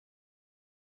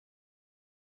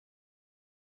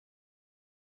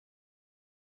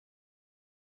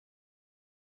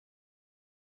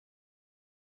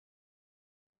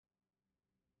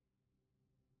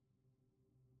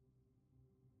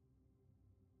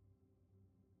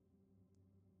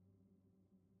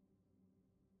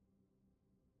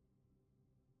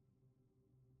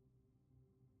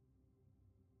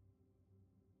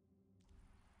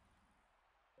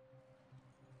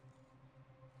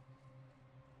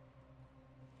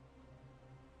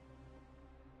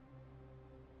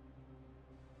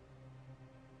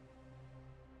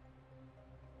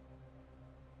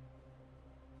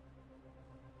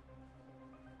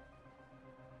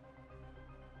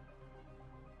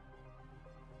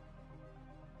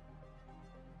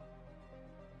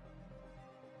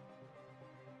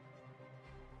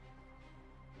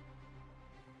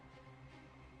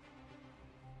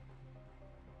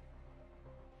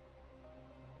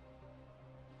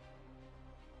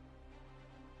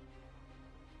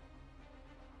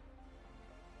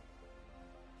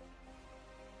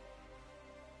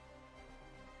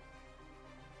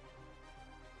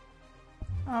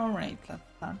Right, let's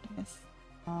start this.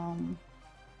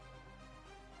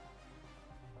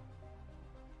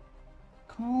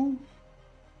 Cool.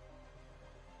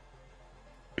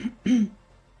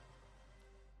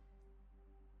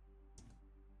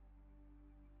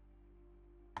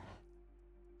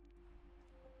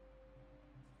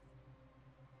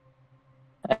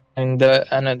 And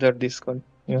another Discord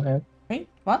you have. Wait,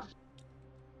 what?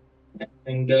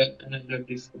 And another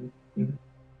Discord.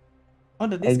 Oh,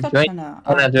 the I Discord joined channel.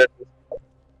 another,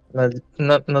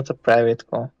 not a private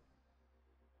call.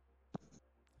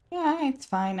 Yeah, it's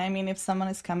fine. I mean, if someone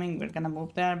is coming, we're gonna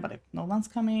move there. But if no one's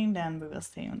coming, then we will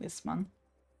stay on this one.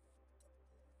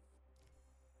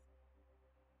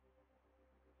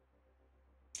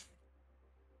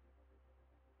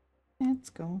 Let's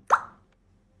go.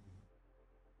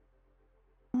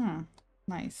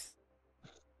 Nice.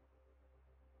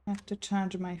 I have to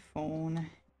charge my phone.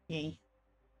 Yay.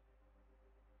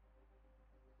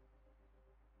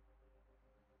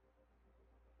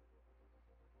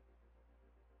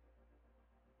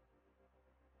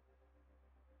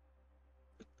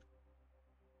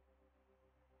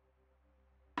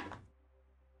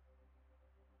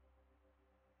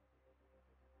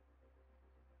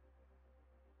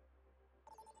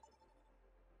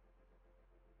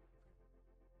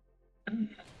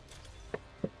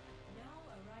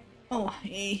 Oh,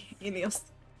 hey, Ilios.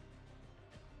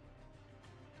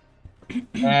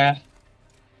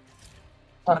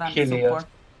 But I'm support.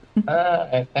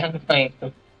 I'm going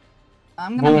to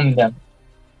I'm boom them.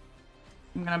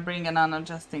 I'm gonna bring an Anna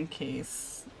just in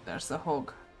case there's a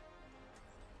hog.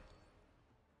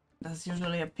 There's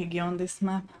usually a piggy on this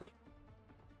map.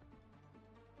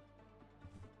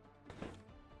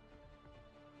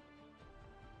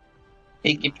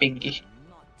 Piggy.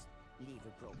 Not leave a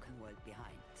broken world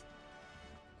behind.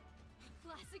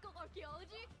 Classical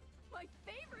archaeology? My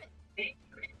favorite!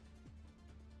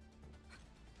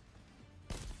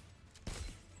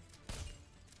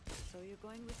 So you're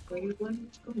going with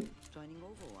joining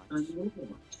Overwatch.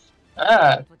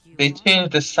 They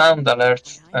changed the sound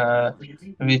alerts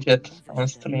widget on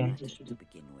stream.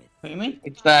 What do you mean?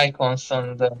 It's icons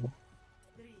on the.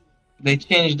 They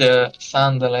changed the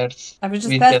sound alerts. I was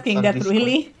just widgets asking on that, Discord.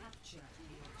 really?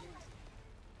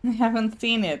 I haven't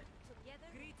seen it.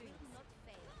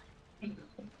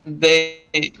 They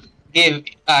gave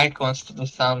icons to the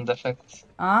sound effects.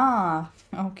 Ah,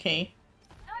 okay.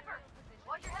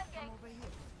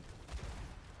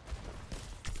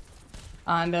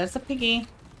 And there's a piggy.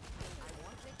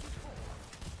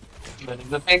 There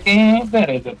is a piggy, there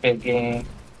is a piggy.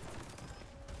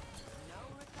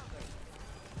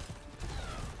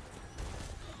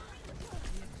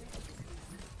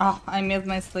 Oh, I missed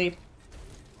my sleep.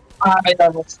 I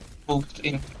was booked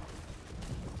in.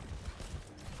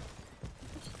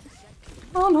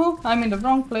 Oh no, I'm in the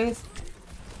wrong place.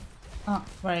 Oh,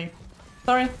 right.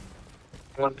 Sorry.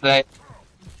 What day?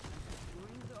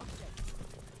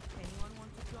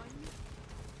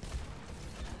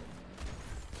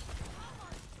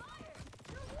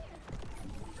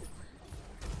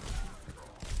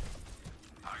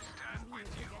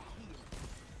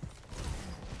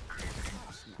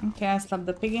 Okay, I slapped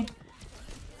the piggy.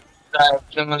 Dive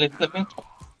them a little bit.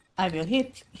 I will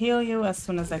heal you as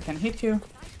soon as I can hit you.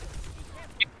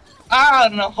 Ah,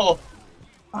 no! Oh,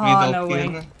 Widow no way.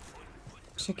 kill.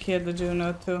 She killed the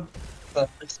Juno too.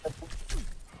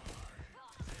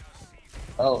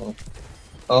 Oh.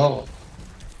 Oh.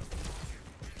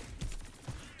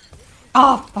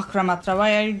 Oh, fuck Ramatra,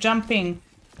 why are you jumping?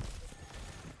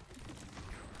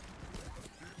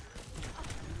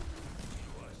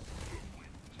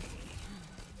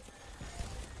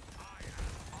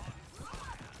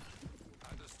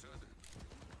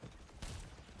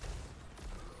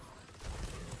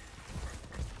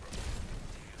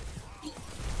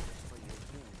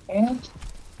 And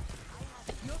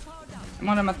I'm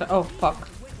on Ramatra. Oh, fuck.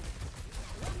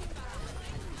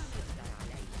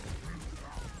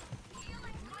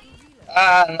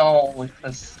 ah, no, it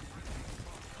was.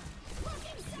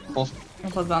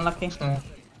 It was unlucky.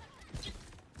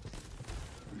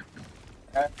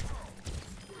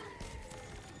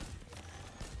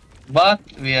 But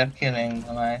we are killing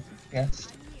them, I guess.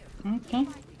 Okay.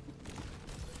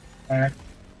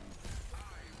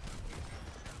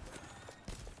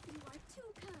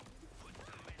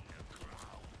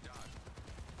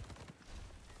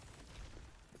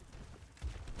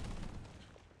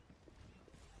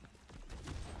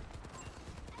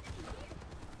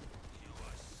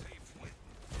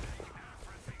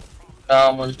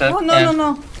 Was that Oh, no, no,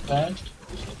 no. Right?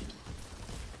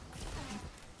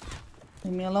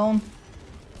 Leave me alone.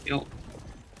 You.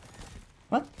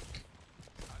 What?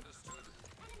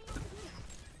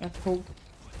 Got hooked.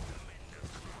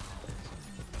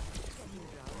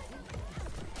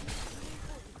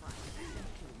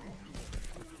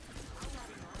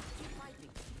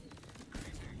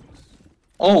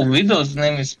 Oh, Widow's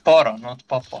name is Para, not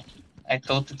Papa. I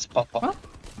thought it's Papa. What?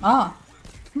 Ah.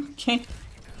 Okay.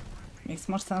 Makes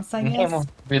more sense, I Name guess. of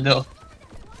Widow.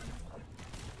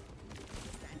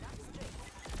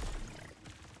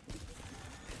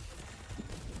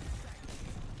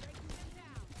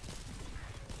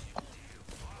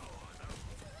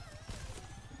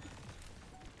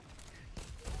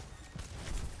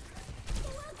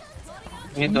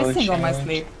 I'm Widow missing all my change.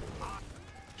 sleep.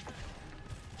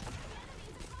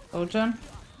 Ojan?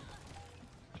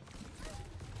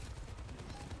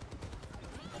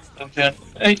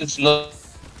 It's low.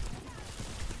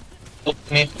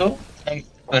 Me too. I'm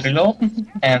very low.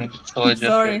 And so I just.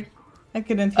 Sorry. I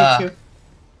couldn't hit Ah. you.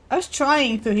 I was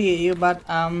trying to hit you, but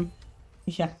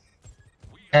yeah.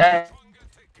 Yeah.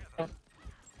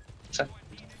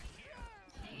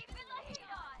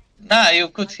 Nah, you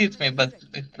could hit me, but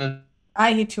it was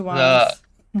I hit you once.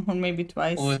 Or maybe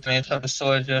twice. ultimate of the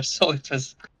soldier, so it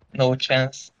was no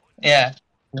chance. Yeah.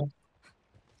 Hello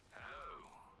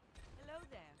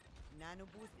there. Nano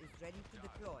boost is ready to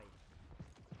deploy.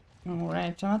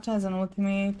 Alright, Jamata has an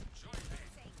ultimate.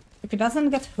 If it doesn't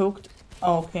get hooked,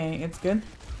 okay, it's good.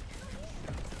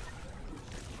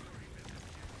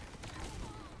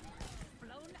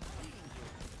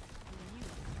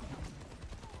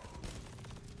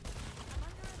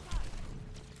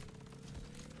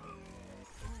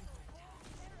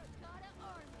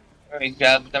 We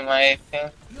got them, I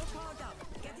think.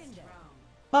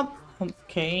 Oh,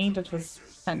 okay, that was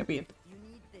kind of weird. You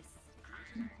need this.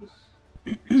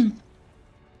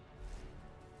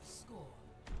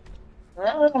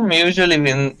 Usually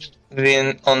win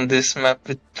on this map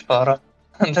with Farah.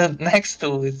 And the next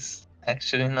two is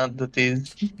actually not that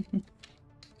easy.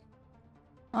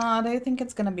 Do you think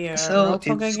it's gonna be a So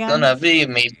Roadhog it's again? gonna be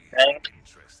mid tank.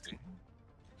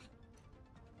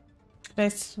 Should I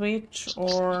switch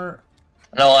or...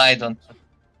 No, I don't.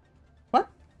 What?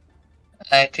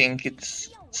 I think it's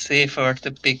safer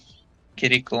to pick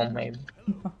Kiriko maybe.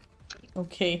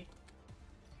 Okay.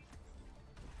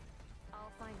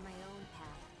 I'll find my own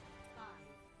path.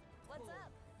 What's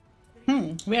up?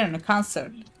 We're in a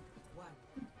concert.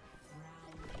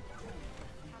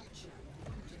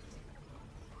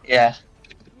 Yeah.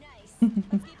 Nice.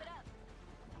 Let's keep it up.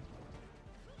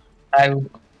 I would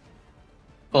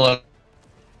call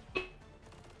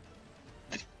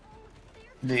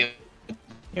the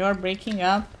You're breaking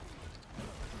up.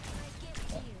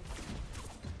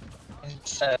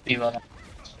 it's Ivana.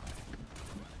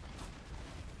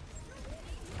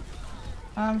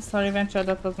 I'm sorry, Venture,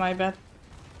 that was my bad.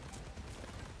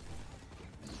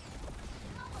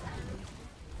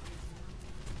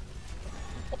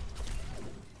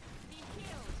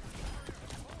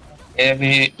 Yeah,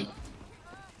 we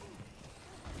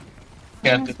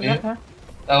got Yes, we got her.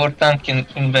 our tank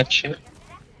in bad shape.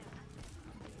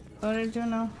 Sorry,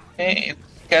 Juno. Hey,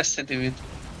 Cassidy with.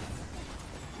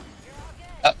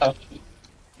 Uh-oh.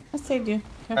 I saved you.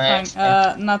 You're Nice.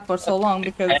 fine. Not for so long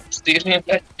because... I'm still in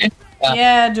bad shape. Ah,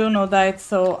 Yeah, Juno died,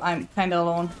 so I'm kinda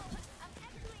alone.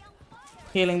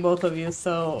 Healing both of you,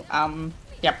 so,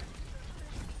 yep.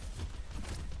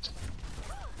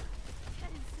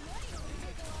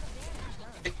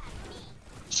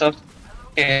 it's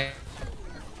okay.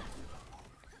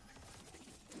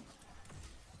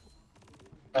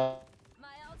 My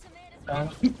ultimate is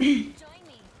ready. Join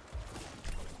me.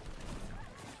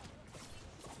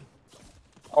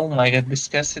 Oh my god, this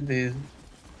Cassidy is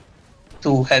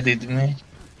two-headed me. Hey,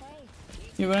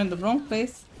 You were in the wrong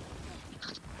place.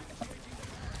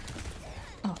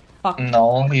 Oh, fuck.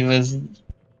 No, he was.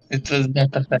 It was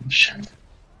not attention.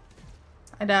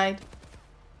 I died.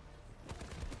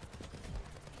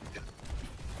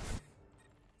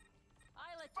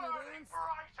 I licked my wounds. Let's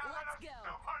go.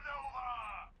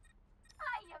 I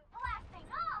am blasting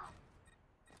off!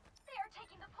 They are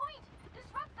taking the point!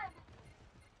 Disrupt them!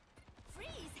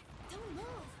 Freeze! Don't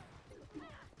move.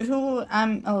 Who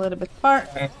I'm a little bit far.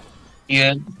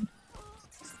 Yeah.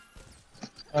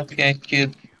 Okay, I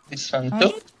killed this one too.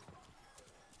 Alright.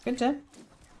 Good job.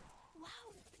 Wow,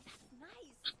 that's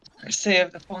nice. I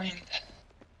saved the point.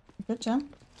 Good job.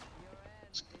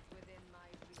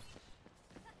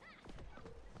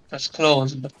 It was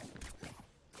close, but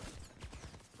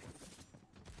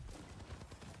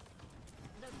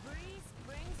The breeze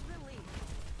brings relief.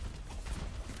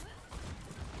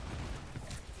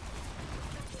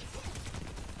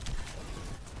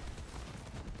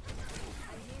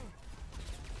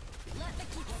 Let the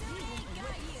Kitsune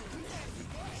guide you.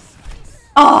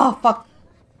 Oh, fuck.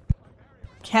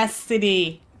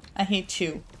 Cassidy. I hate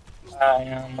you. I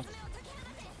am.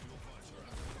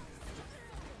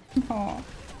 Oh.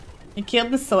 You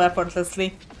killed me so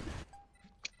effortlessly.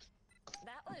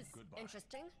 That was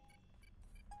interesting.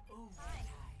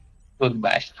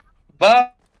 Goodbye.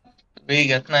 But we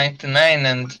got 99,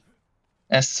 and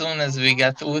as soon as we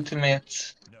got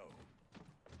ultimate,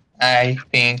 I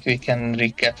think we can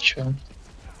recapture.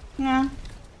 Yeah.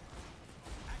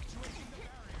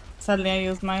 Sadly, I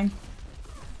used mine.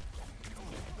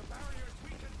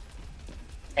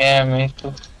 Yeah, me too.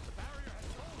 You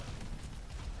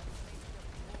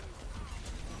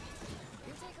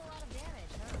take a lot of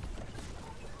damage, huh?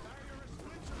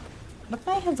 But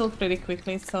mine has ult pretty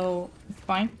quickly, so it's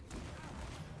fine.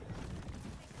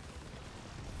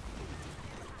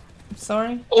 I'm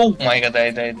sorry. Oh my god, I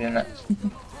died in a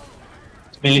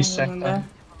I wasn't millisecond. there.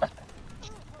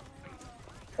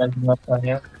 That's not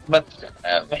funny. But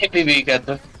maybe we got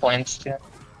the points still.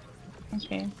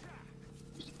 Okay.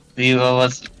 Viva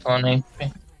was on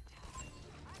HP.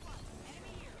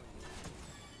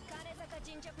 Kanezaka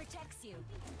Jinja protects you.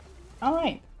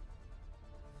 Alright.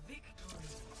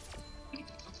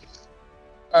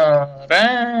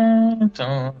 Alright,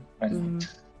 alright. Mm.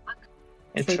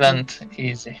 It Take went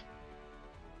easy.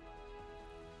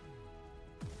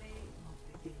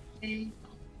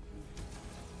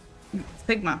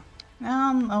 Sigma.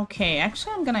 Okay.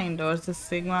 Actually, I'm gonna endorse this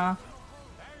Sigma.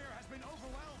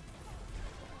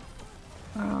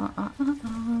 Uh.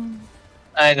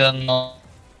 I don't know.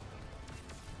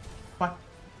 What?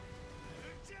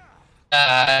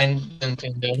 I didn't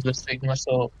enjoy the Sigma,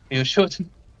 so you should.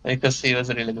 Because he was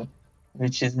really good.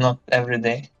 Which is not every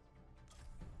day.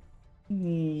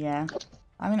 Yeah.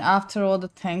 I mean, after all the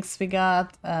tanks we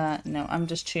got, no, I'm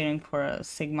just cheering for a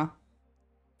Sigma.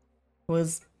 Who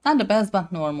is not the best,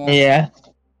 but normal. Yeah.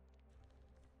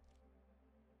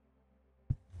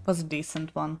 Was a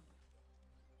decent one.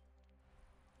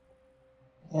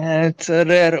 Yeah, it's a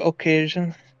rare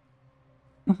occasion.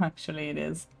 Actually, it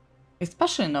is.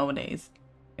 Especially nowadays.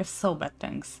 It's so bad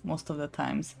tanks, most of the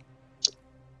times.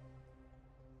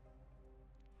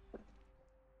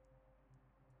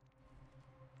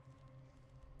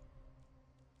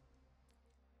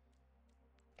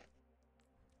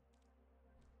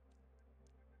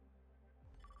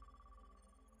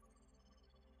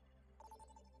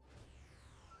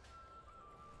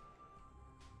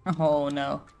 Oh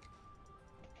no.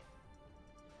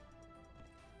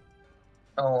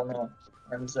 Oh no.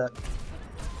 I'm sad.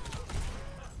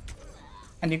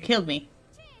 And you killed me.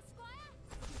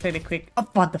 Pretty quick. Oh,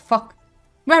 what the fuck?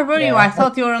 Where were you? Yeah. I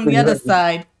thought you were on the other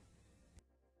side.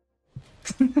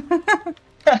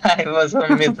 I was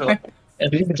on middle.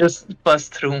 And you just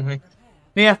passed through me.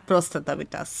 We have Prostata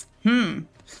with us.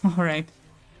 Alright.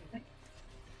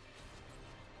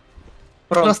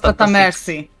 Prostata six.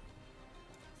 Mercy.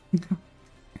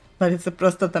 But it's a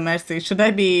Prostata Mercy. Should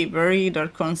I be worried or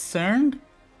concerned?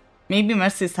 Maybe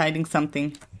Mercy is hiding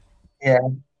something. Yeah.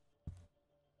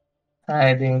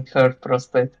 Hiding her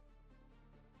prostate.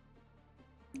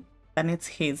 Then it's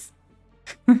his.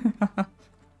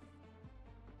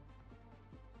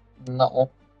 No.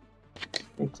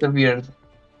 It's a weird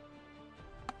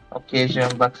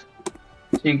occasion, but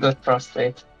she got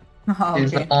prostate. Oh,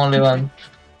 She's the okay. only one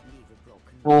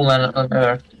woman on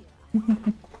earth.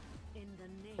 In the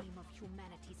name of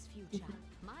humanity's future,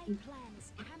 my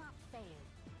plans cannot fail.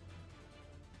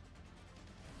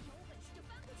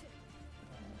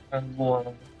 And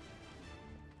born.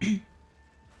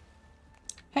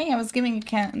 Hey, I was giving you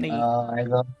candy. I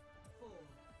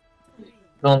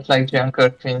don't like Junker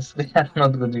Queens. They are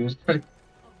not good usually.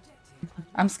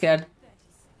 I'm scared.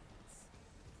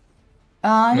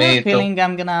 I Me have a too. feeling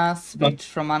I'm gonna switch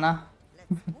from Ana.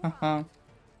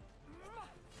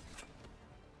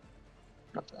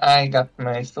 I got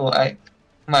my, so I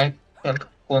might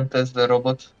contest the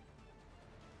robot.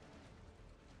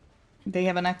 They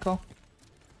have an echo.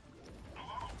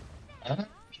 Huh?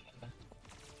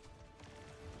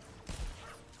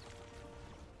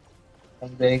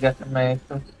 And they got my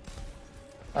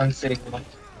on Sigma.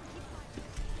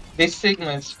 This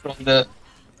Sigma is from the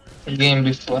game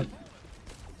before.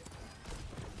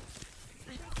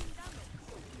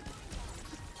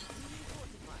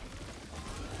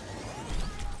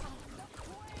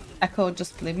 Echo,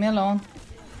 just leave me alone.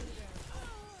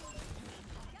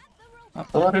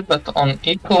 Sorry, but on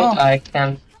Echo Oh. I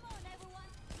can.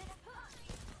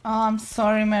 Oh, I'm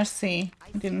sorry, Mercy.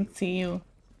 I didn't see you.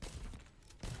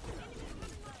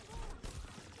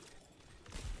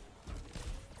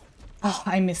 Oh,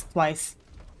 I missed twice.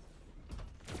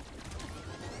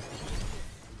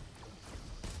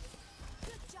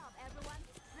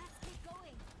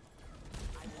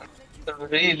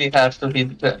 really hard to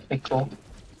hit the echo.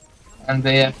 And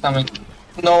they are coming.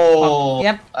 No!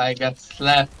 Yep. I got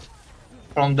slapped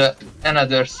from the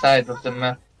another side of the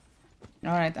map.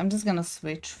 Alright, I'm just gonna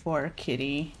switch for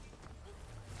Kitty.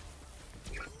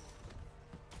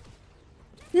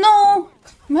 No!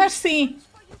 Mercy!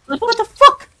 What the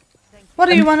fuck? What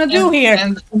do you wanna do here?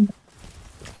 And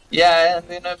yeah, and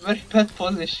in a very bad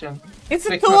position. It's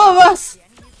the Quick, two of us!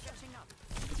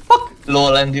 Fuck!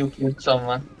 lol, and you killed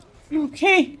someone.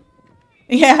 Okay.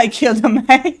 Yeah, I killed him.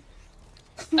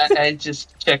 I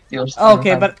just checked your stream.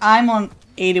 Okay, but I'm on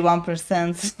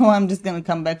 81%, so I'm just gonna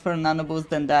come back for a nano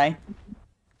boost and die.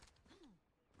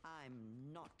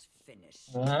 I'm not finished.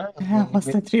 What's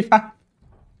that revive?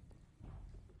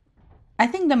 I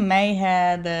think the May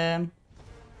had.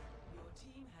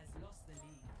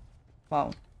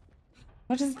 Wow.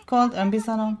 What is it called?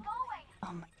 Ambisano?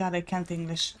 Oh my god, I can't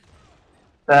English.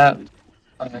 I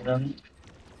don't.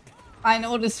 I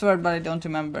know this word, but I don't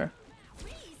remember.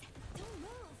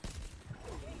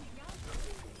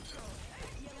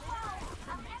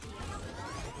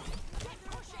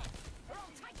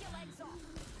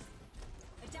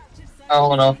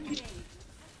 Oh no.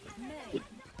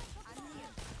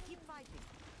 Keep fighting.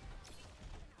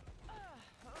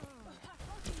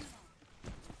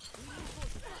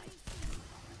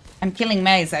 I'm killing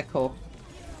May's echo.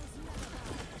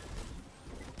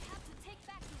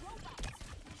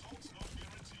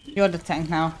 You're the tank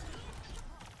now.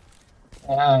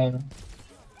 I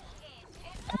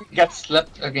got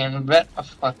slapped again. Where the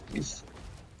fuck is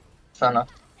Sana?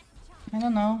 I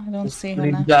don't know. I don't see her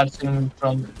He now. darts him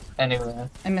from anywhere.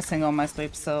 I'm missing all my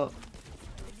sleep, so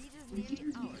The leader's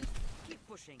nearly ours. Keep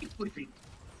pushing.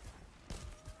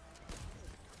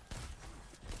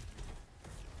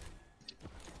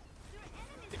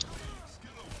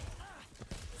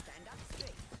 Stand up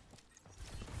straight.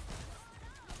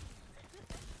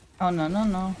 oh no no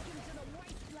no.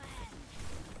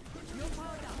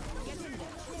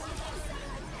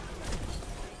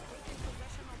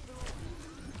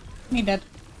 Me dead.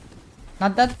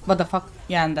 Not dead? What the fuck?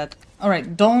 Yeah, I'm dead.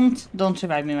 Alright, don't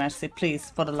revive me, Mercy, please,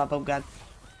 for the love of God.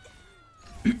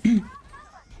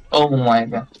 Oh my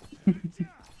god.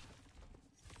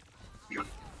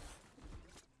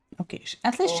 Okay,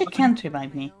 at least she can't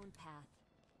revive me.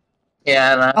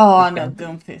 Yeah, no, Oh you no, can-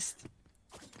 Doomfist.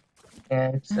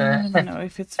 Yeah, it's I don't know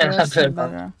if it's worse or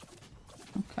better.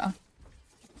 Okay.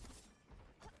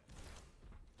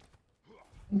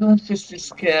 Don't this is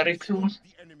scary too.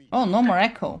 Oh, no more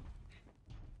echo.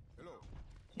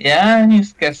 Yeah, he's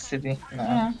scarcity. No.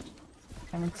 Yeah.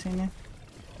 Haven't seen it.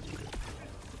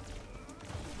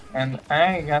 And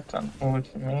I got an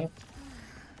ultimate.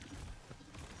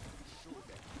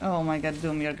 Oh my god,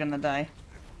 Doom, you're gonna die.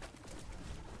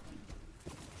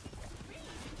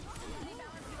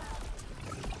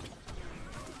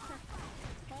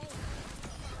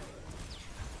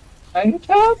 Are you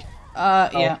dead?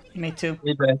 Yeah, me too.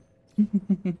 You dead.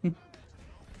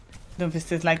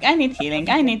 Doomfist is like, I need healing,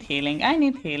 I need healing, I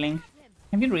need healing.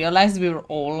 Have you realized we were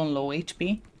all on low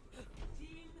HP?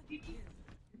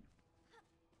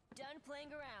 Done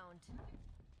playing around.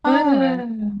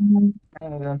 I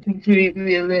don't think we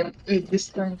will win it this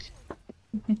time.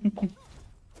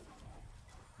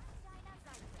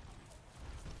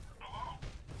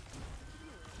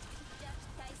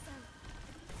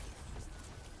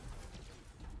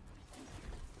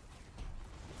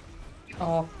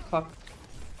 Oh, fuck.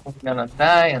 I'm gonna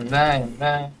die and die and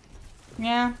die.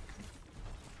 Yeah.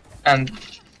 And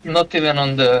not even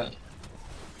on the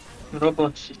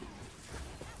robots.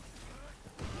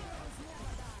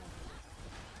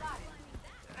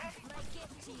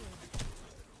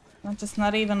 Not just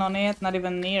not even on it, not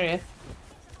even near it.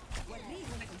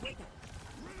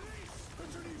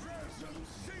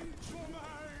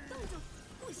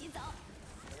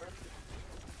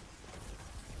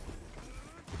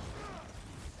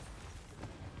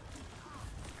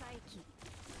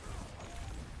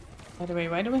 By the way,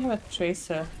 why do we have a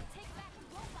tracer?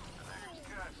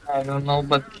 I don't know,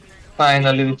 but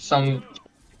finally with some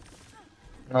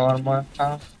normal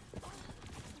stuff.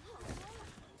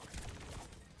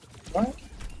 What?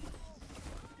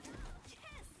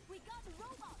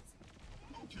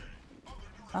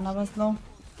 Anna was low.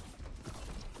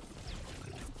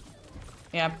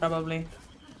 Yeah, probably.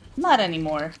 Not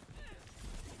anymore.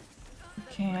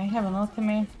 Okay, I have an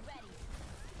ultimate.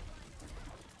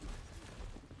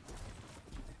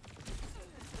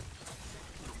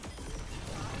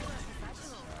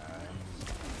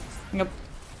 Yep.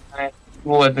 I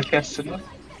go at the castle.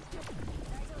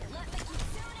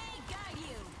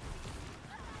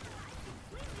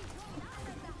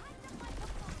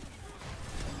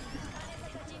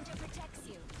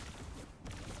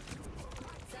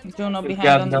 Juno You behind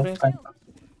got on the them.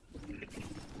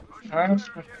 bridge.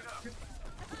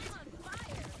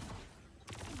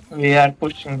 We are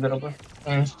pushing the robot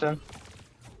instant.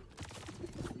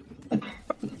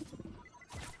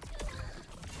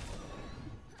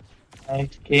 I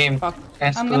came Fuck.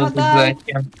 as I'm close gonna as I die.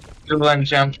 can. You one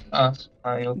jump. Oh,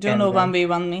 you can Juno then.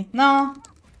 1v1 me. No.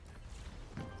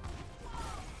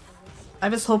 I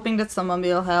was hoping that someone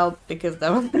will help because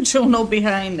there was a Juno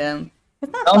behind them.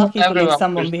 It's not No, lucky to leave everyone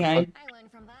someone pushed the bot. behind. I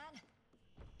learned from that.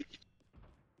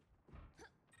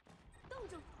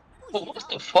 Oh, what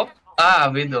the fuck?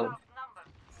 Widow.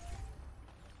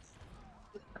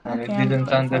 I Okay, I'm didn't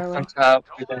pretty far away. understand how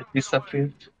Widow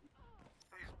disappeared.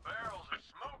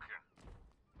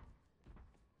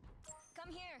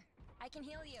 Come here. I can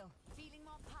heal you. Feeling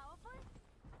more powerful?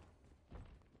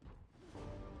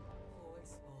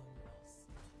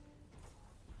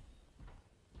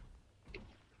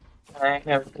 I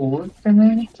have ult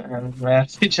in it, and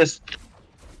Mercy just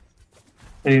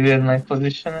revealed my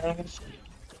position, I guess.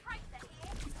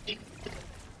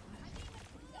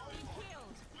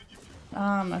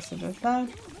 Ah, messages died.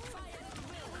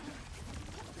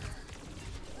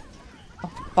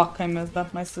 Oh, fuck, I messed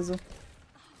up my Suzu.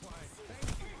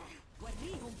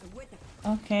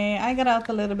 Okay, I got out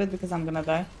a little bit because I'm gonna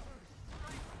die.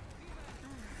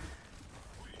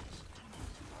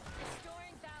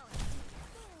 Restoring balance.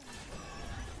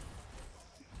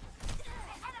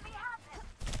 Enemy has it.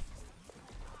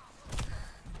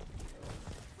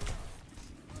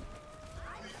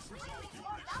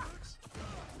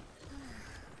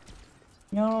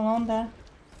 You're alone there.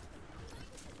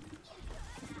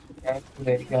 Yeah,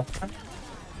 there you go.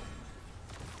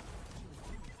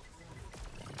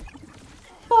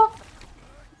 Fuck.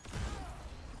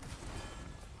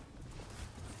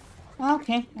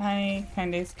 Okay, I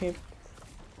kinda escaped.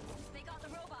 They got the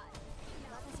robot.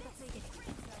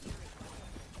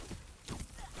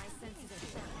 My senses are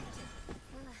sharp.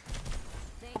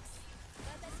 Thanks.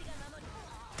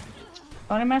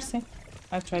 Sorry, Mercy.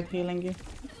 I tried healing you.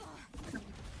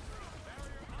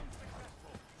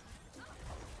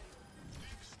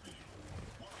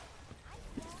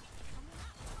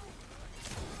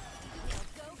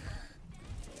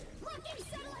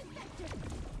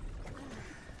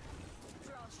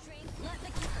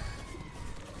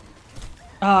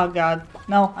 Oh god.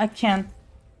 No, I can't.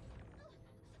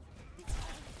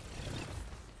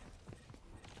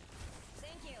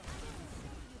 Thank you.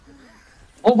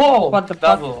 Oh, whoa! What the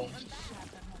fuck? Double.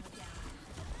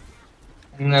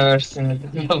 Never seen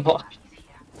it before.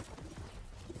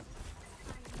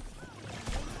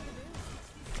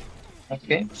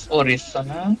 Okay, sorry,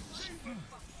 Sana.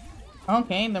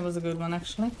 Okay, that was a good one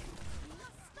actually.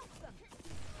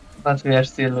 But we are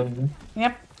still losing.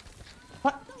 Yep.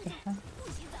 What the hell?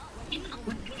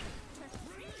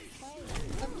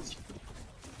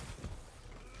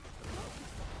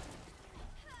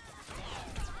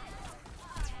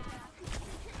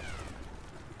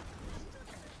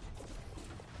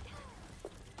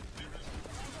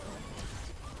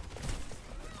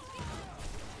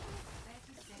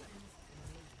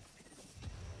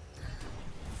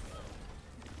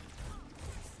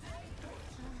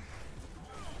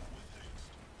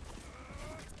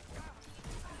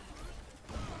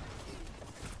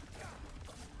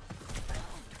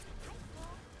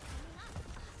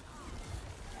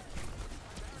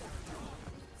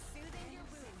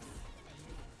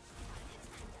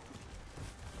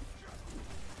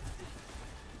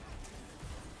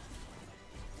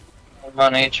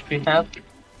 One HP help.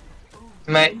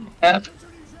 May help.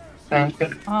 Thank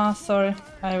you. Ah, sorry.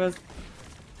 I was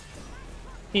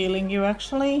healing you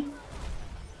actually.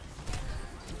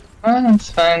 Oh, it's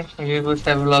fine. You would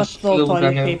have But lost slow loot toilet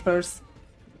anyway. papers.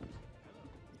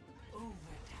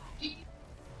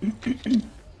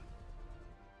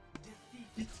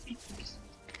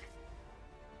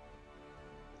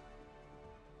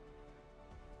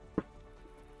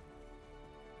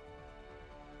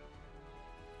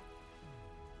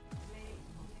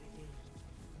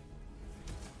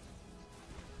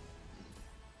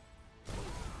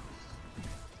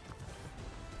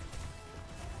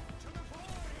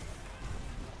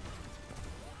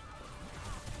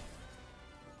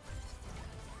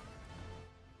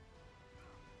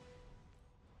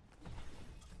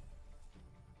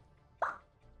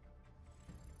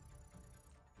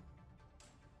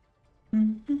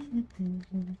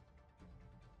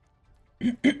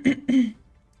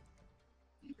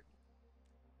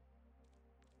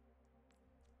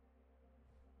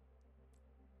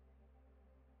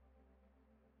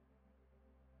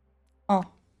 Oh,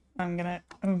 I'm gonna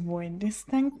avoid this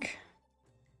tank.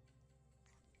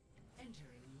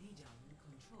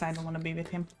 I don't want to be with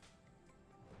him.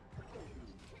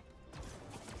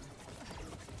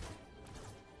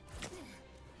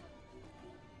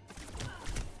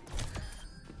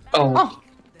 Oh.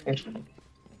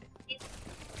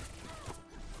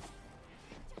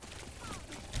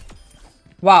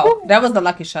 Wow, that was the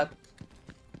lucky shot.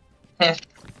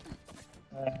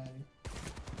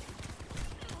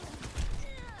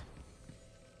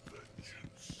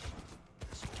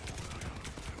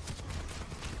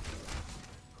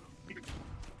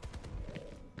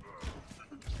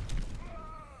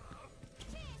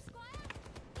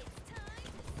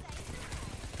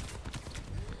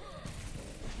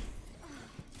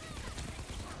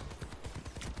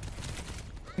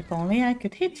 If only I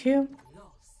could hit you.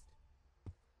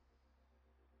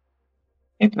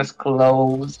 It was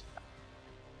close.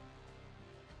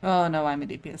 Oh no, I'm a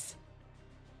DPS.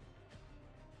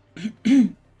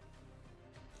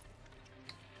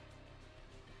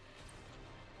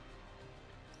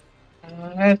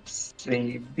 Let's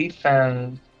see.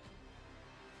 Defense.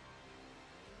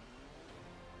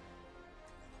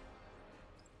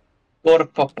 Or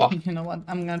Papa. You know what?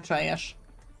 I'm gonna try Ash.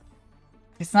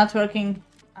 If it's not working,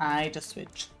 I just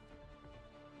switch.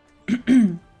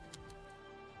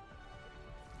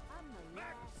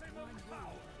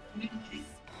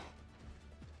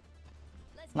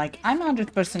 Like, I'm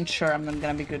 100% sure I'm not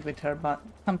gonna be good with her, but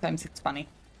sometimes it's funny.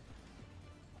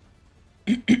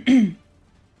 Hold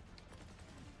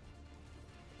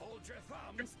your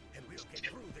thumbs, and we'll get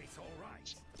through this all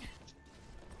right.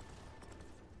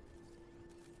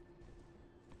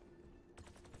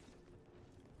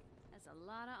 That's a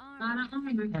lot of armor.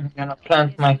 I'm gonna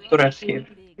plant my turret here.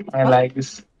 I like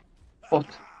this spot.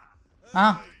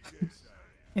 Ah,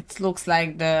 it looks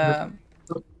like the...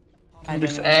 I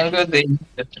This don't angle, they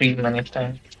hit the tree many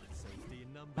times.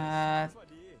 know.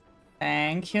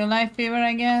 Thank you, Life Fever,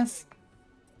 I guess.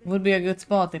 Would be a good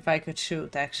spot if I could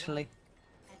shoot, actually.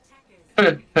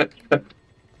 But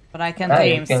I can't Ah,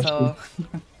 you aim, can so...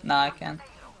 No, I can't.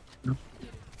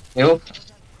 Yup.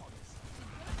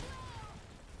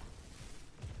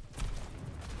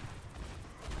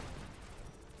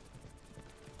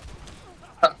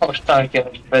 Most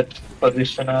target bad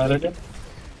position already.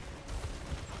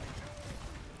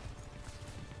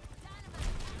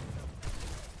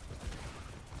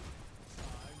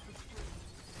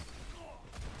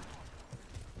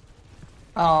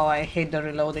 Oh, I hate the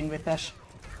reloading with Ash.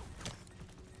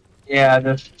 Yeah,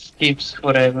 that keeps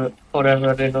forever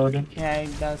reloading. Yeah,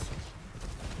 it does.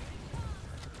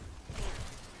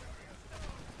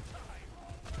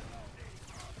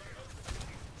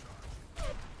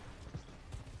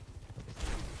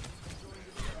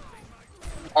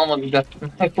 Almost got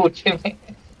my ultimate.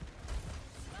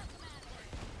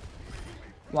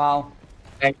 Wow.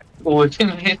 Like,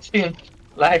 ultimate in,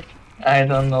 like, I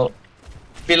don't know,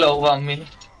 below 1 minute.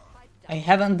 I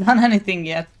haven't done anything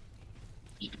yet.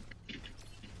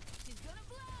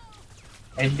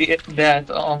 I did that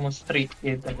almost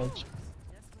 3k damage.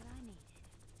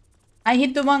 I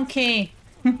hit the 1k.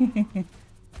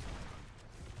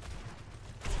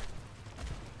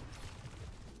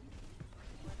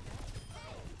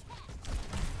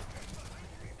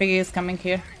 Piggy is coming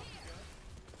here.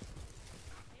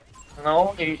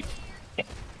 No, he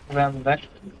ran back.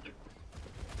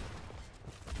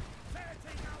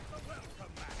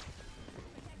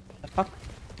 The fuck?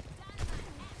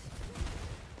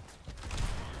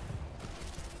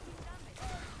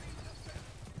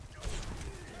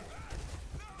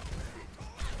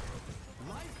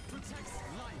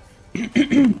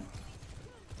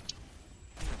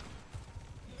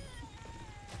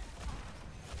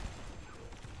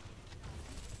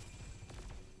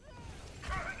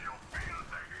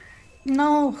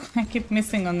 No, I keep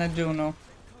missing on the Juno.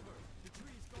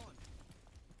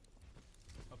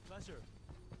 A pleasure.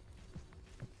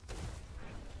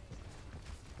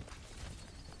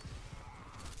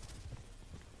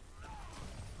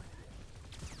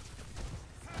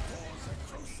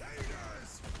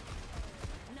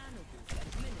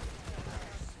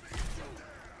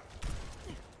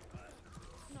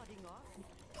 Nodding off.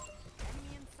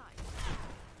 Enemy in sight.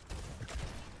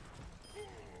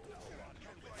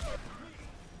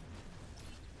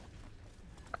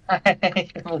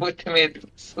 Ultimate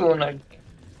soon again.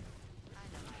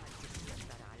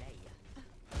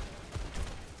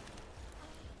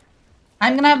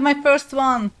 I'm gonna have my first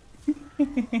one. This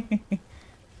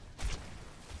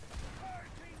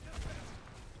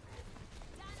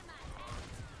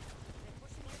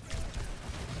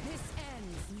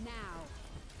ends now.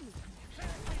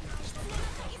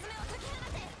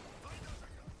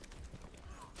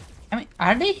 I mean,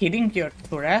 are they hitting your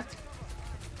turret?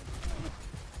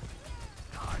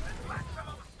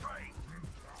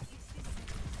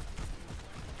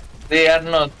 They are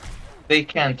not. They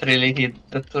can't really hit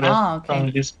the turret Ah, from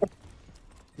okay. this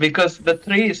because the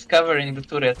tree is covering the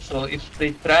turret. So if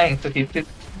they trying to hit it,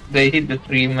 they hit the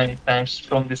tree many times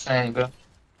from this angle.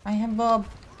 I have Bob.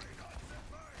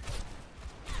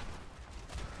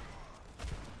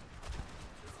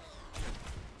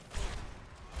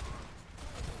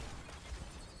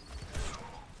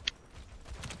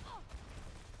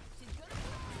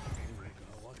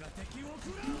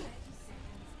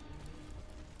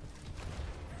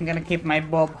 I'm gonna keep my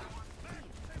Bob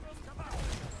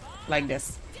like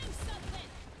this.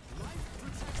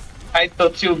 I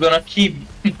thought you were gonna keep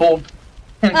Bob.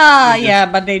 Ah, You just- yeah,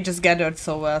 but they just gathered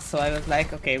so well, so I was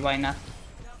like, okay, why not?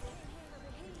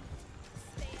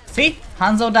 See?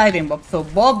 Hanzo died in Bob, so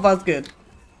Bob was good.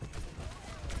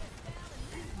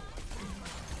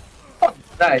 Oh,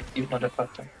 die, you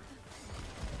motherfucker.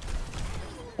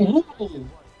 Ooh.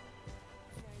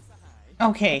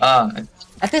 Okay, Ah,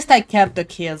 at least I kept the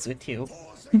kills with you.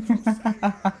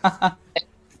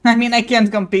 I mean, I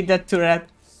can't compete that turret.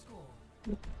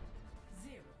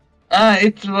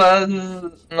 it was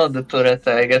not the turret,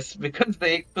 I guess, because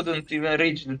they couldn't even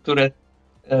reach the turret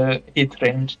hit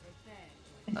range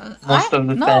most of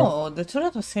the time. No, the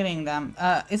turret was hitting them.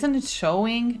 Isn't it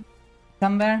showing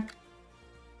somewhere?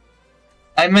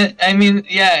 I mean,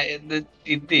 yeah,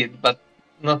 it did, but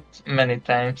not many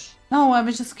times. No, I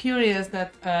was just curious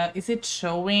that is it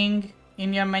showing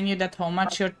in your menu that how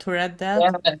much your turret dealt?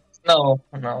 Yeah, no.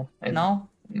 No?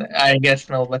 I guess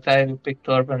no, but I will pick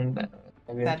Torben That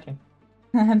eventually.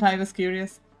 and I was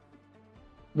curious.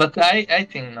 But I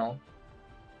think no.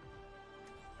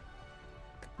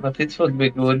 But it would be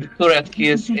good. Turret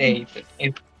kills 8,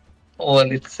 if all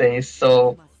it says.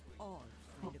 So Must all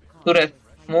flee the cause. turret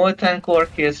molten core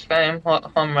kills 5,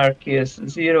 hammer kills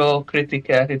 0,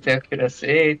 critical hit accuracy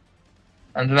 8,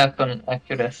 and weapon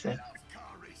accuracy.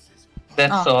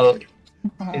 That's Ah, all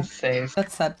it says.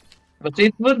 that's sad. But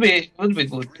it would be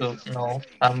good to know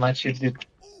how much it did.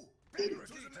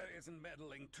 Rosita isn't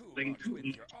meddling too much with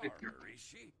your armor, is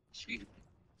she?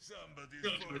 Somebody's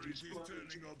phone is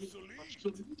turning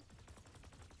obsolete.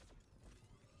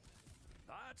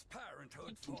 That's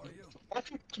parenthood for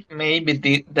you.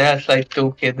 Maybe there's like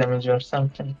 2k damage or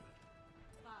something.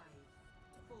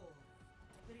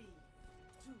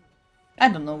 I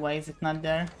don't know why is it not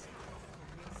there.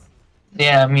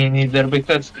 Yeah, me neither,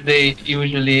 because they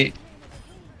usually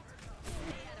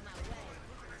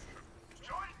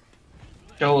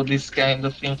show this kind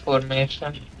of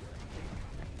information.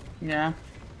 Yeah.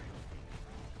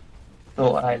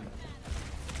 So I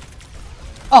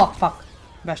Oh fuck,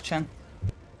 Bastion.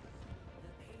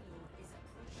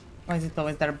 Why is it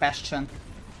always there, Bastion?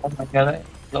 oh my god,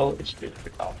 low HP.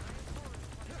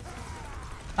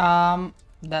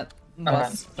 That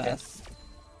was fast.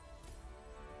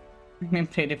 I mean,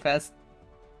 pretty fast.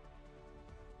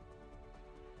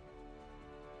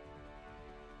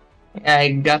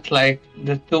 I got like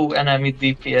the 2 enemy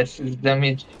DPS's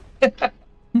damage.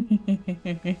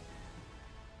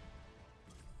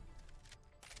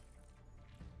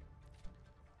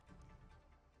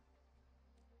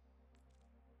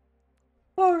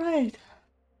 Alright.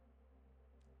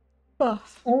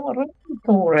 Buff.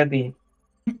 Already.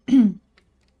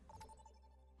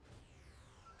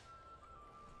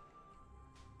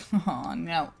 Oh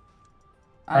no.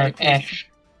 I'm please. Ash.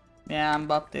 Yeah, I'm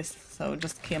Baptist, so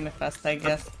just kill me fast, I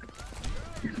guess.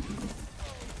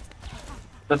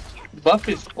 But buff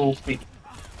is OP.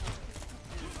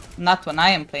 Not when I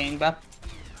am playing, but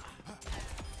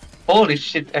Holy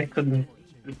shit, I couldn't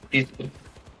beat it.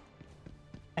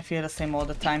 I feel the same all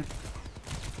the time.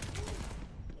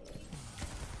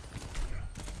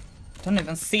 Don't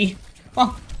even see.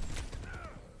 Oh,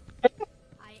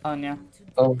 oh yeah.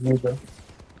 Oh, neither.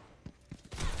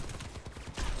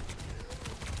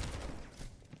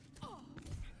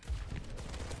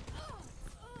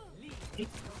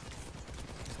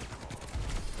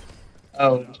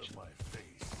 Oh,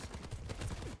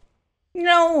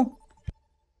 No!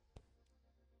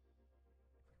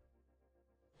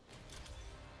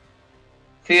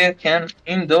 still can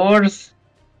indoors.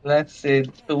 Let's say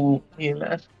 2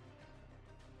 healers.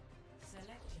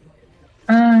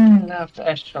 I love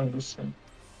Ash on this one.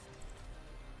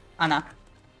 Anna.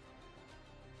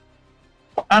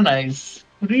 Ana is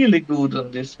really good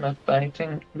on this map, I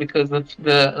think, because of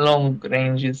the long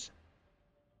ranges.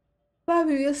 But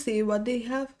we will see what they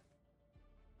have.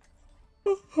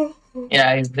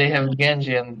 Yeah, if they have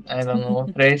Genji and I don't know,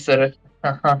 Tracer,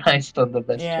 Ana is not the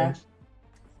best Yeah. choice.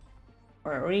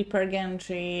 Or a Reaper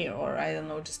Gantry, or I don't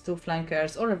know, just 2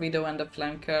 flankers, or a Widow and a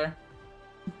flanker.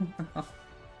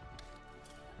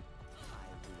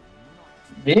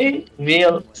 We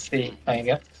will see, I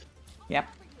guess. Yep.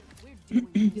 I do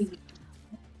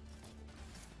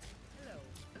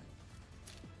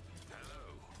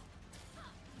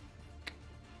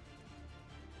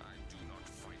not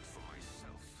fight for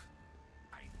myself.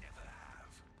 I never have.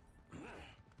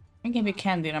 We give you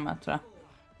candy, Ramatra.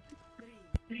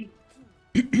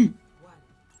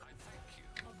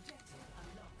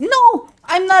 No!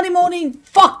 I'm not emoting!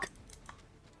 Fuck!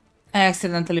 I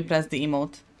accidentally pressed the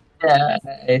emote. Yeah,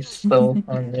 I saw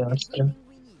on your stream.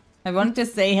 I wanted to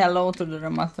say hello to the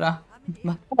Ramatra.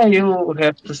 But, You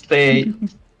have to stay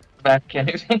back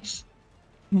anyways.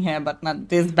 yeah, but not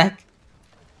this back.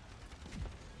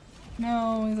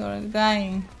 No, he's already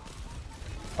dying.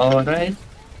 Alright.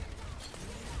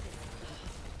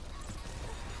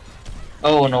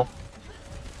 Oh no.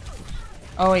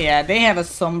 Oh yeah, they have a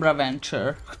Sombra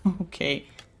venture. Okay.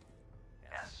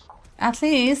 At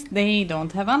least they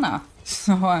don't have Anna.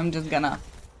 So I'm just gonna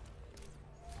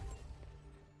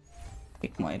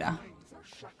pick Moira.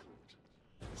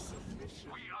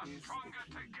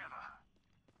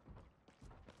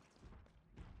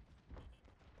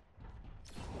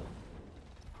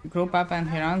 Group up and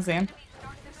he runs in.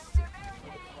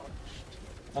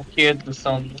 I heard the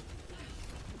sound.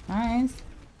 Nice.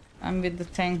 I'm with the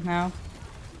tank now.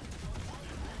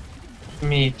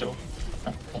 Me too.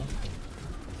 Okay.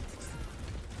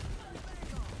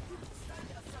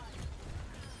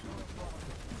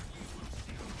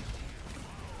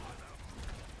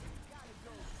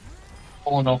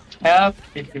 Oh no. Help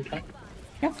if you can.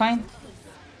 You're fine.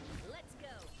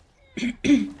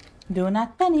 Do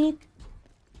not panic.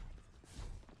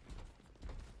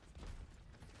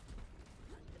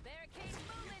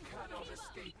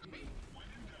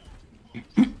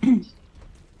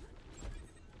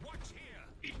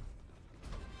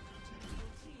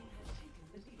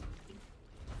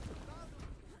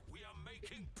 We are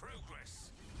making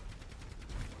progress.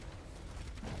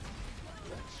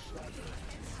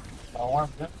 No one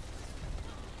there.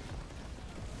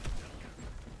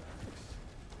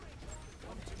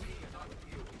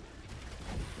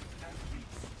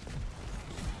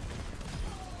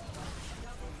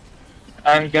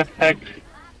 I'm get hacked.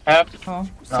 Help. Oh,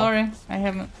 sorry. I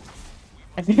haven't.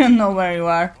 I didn't know where you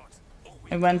are.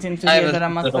 I went into I the was other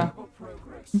in the Ramatra.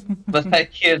 But I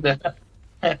hear the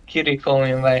Kiri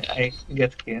calling why I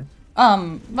get killed.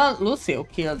 Well, Lucio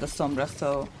killed the Sombra,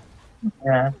 so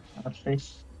Yeah, at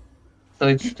least. So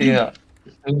it's still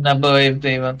winnable if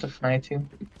they want to fight you.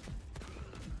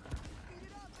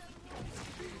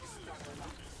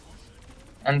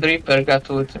 And Reaper got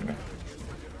ultimate.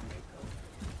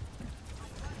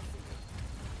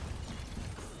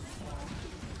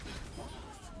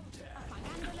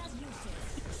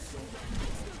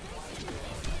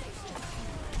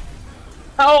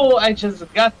 Oh, I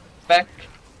just got back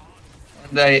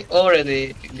and I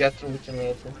already got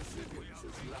ultimated.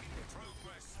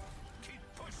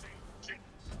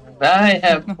 And I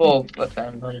have hope, but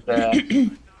I'm not there.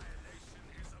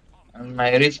 And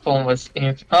my respawn was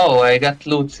in. Oh, I got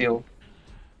Lucio.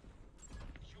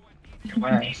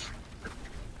 Nice.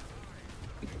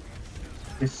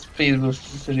 This speed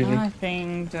boost is really. I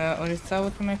think the Orisa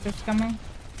ultimate is coming.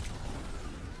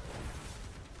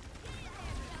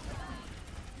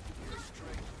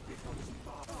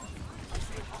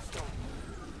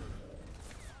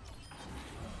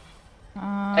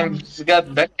 I just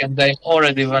got back and I'm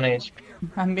already 1 HP.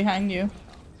 I'm behind you.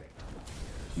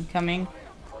 I'm coming.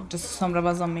 Just Sombra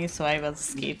was on me, so I was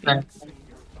escaping.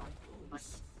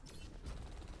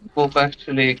 Bob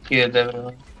actually killed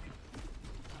everyone.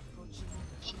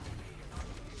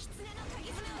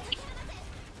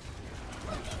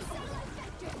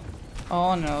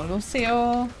 Oh no,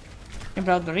 Lucio! You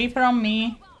brought the Reaper on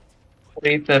me.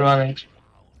 Reaper 1 HP.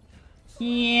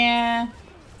 Yeah.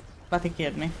 But he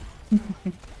killed me.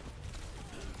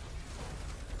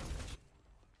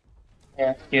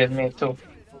 Yeah, killed me too.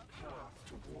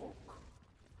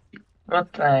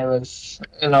 But I was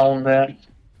alone there.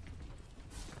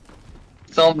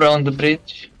 Sombra on the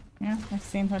bridge. Yeah, I've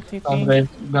seen her TP. Sombra is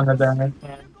gonna damage.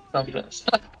 Yeah, Sombra's.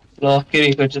 Well,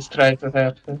 Kiriko just tried to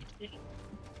help her.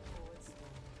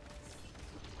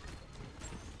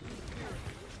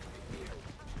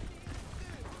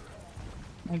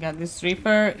 I got this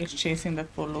Reaper. It's chasing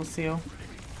that poor Lucio.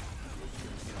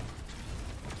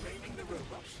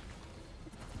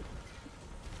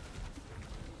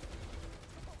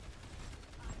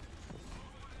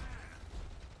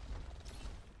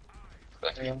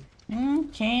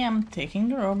 Okay, I'm taking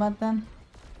the robot then.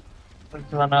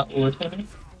 It's wanna ult me?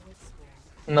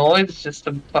 No, it's just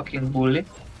a fucking bully.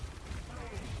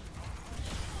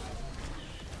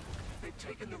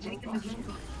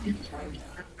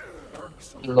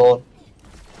 Lol.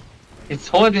 It's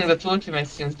holding that ultimate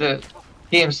since the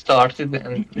game started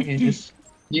and he just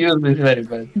used it very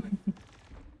bad.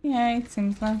 Yeah, it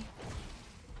seems like.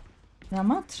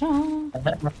 Ramatra.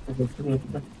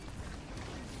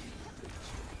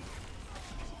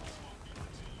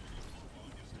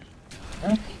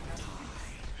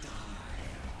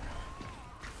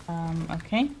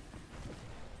 Okay.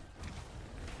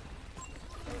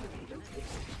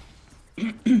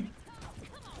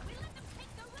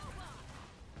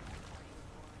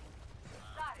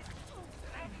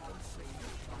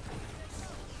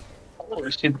 Oh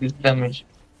shit, this damage.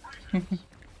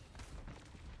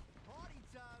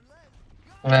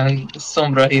 When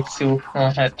Sombra hits you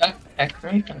on head.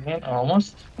 Acme, again,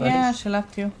 almost. Yeah, Nice. she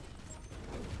left you.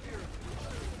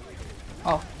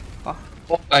 Oh, fuck.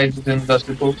 Oh, I didn't dodge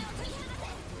the book.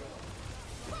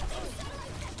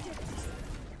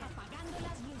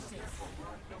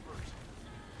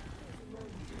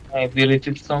 I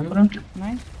deleted Sombra.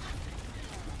 Nice.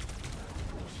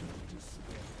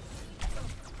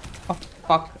 Oh,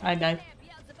 fuck. I died.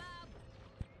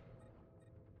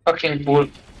 Fucking bull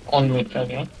on me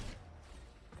again.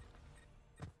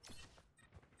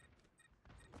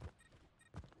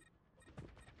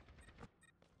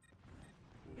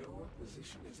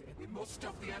 We must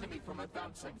stop the enemy from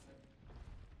advancing.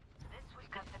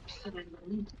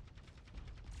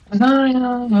 I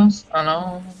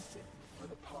know.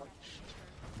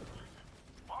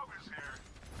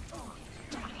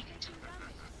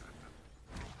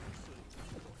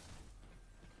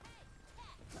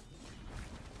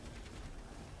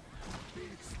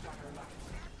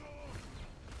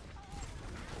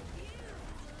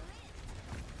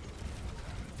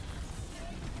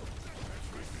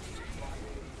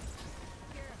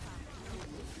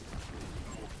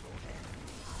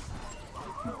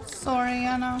 Sorry,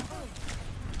 Anna.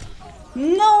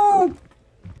 No!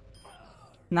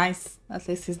 Nice. At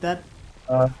least he's dead.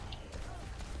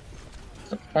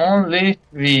 Only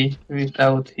we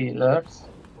without healers.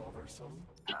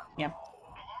 Yep.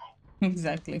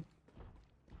 Exactly.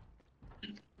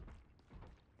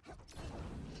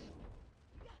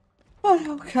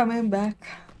 Oh, I'm coming back.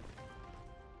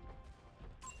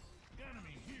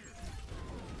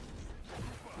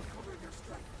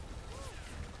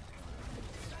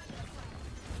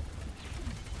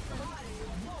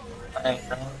 I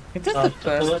know. It is the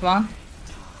first one.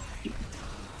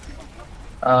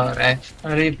 Alright,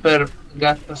 Reaper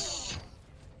got us.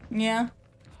 Yeah.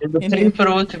 If the Indeed. Reaper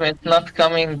ultimate not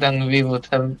coming, then we would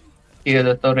have killed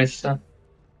the Orisa.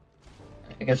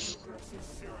 I guess.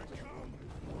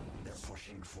 They're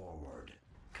pushing forward.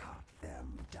 Cut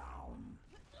them down.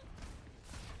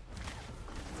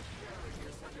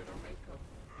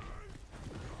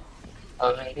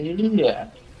 Yeah.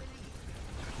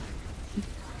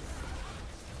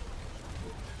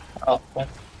 Oh, well.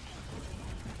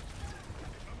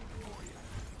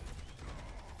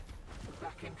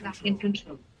 Back in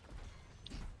control.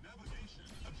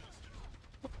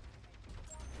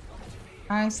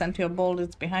 I sent you a ball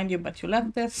that's behind you, but you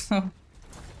left it, so...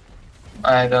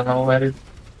 I don't know where it.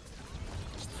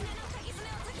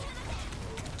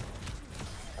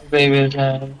 They will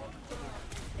have.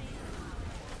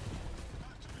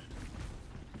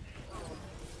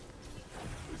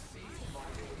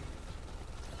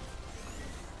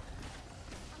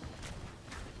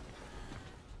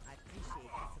 I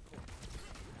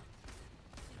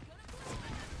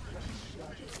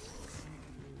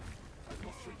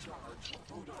appreciate the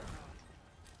support.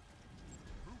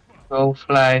 Go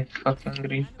fly, fucking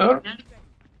Reaper.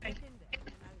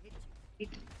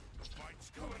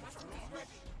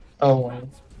 Oh, well.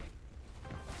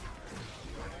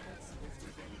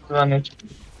 Run it.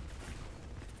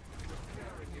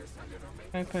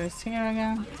 Reaper is here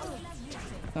again.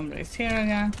 Somebody's here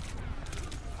again.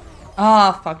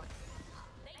 Ah, fuck.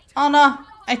 Oh no!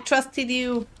 I trusted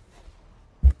you!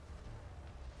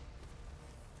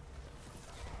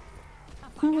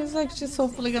 I was like, she's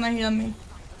hopefully gonna heal me.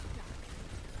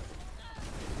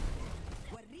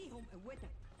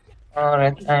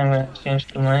 Alright, I'm gonna change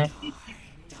to my.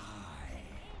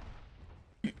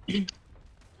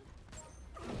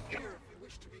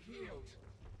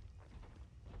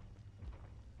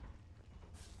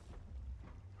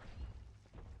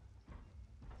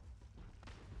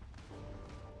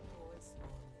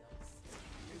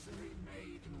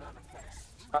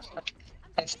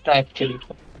 Let's type kill it.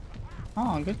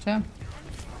 Oh, good job.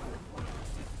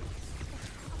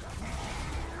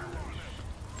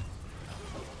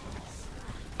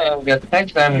 I'll get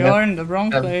tagged. You're in the wrong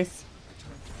place.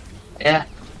 Yeah,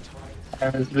 I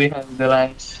was behind the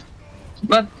lines.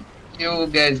 But You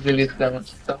guys delete them.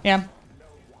 So Yeah.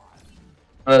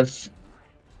 was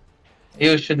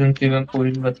you shouldn't even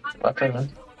push, but whatever. We can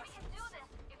do this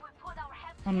if we put our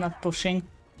heads I'm not pushing.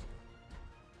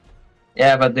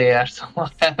 Yeah, but they are so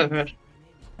whatever.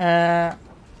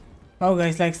 Oh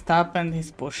guys, like stop and he's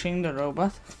pushing the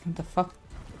robot. What the fuck?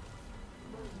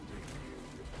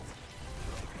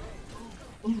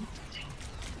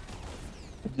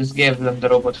 Just gave them the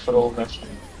robot for over.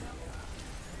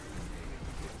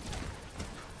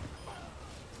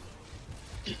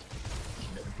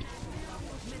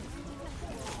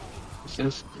 This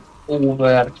is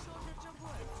over.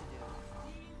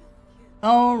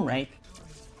 Alright.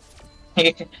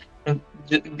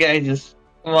 The guy just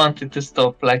wanted to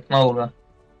stop like Nova.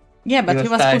 Yeah, but he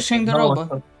was typing, pushing the "No, robot.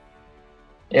 stop."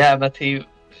 Yeah, but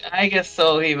I guess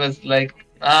so. He was like,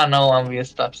 no one will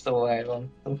stop, so I want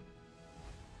to.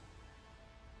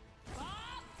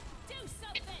 Do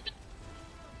something!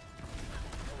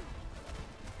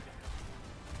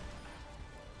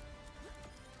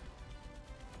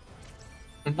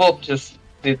 Bob just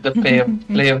did the play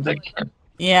of the game.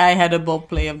 Yeah, I had a Bob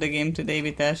play of the game today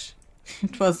with Ash.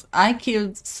 It was, I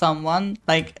killed someone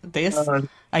like this.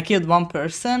 I killed one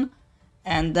person,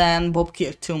 and then Bob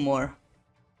killed two more.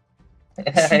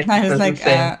 I was like,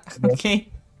 okay.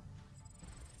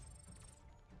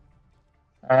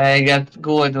 I got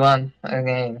good one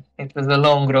again. It was a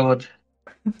long road,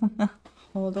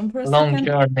 Hold on for a long second.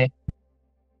 journey.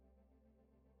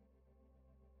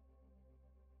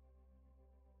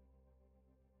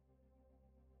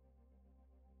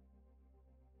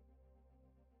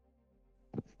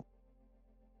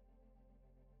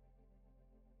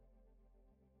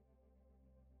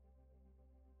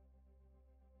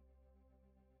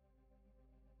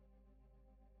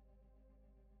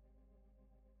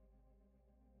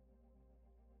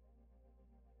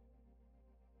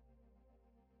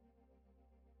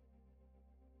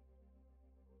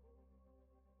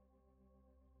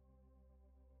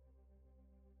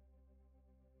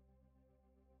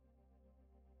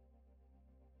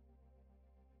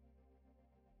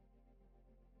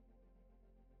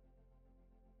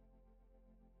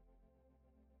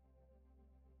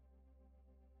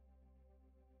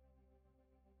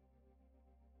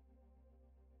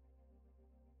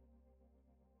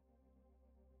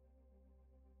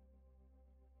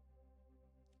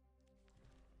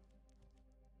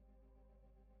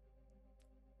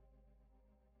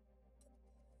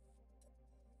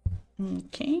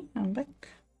 Okay, I'm back.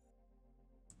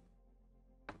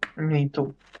 Me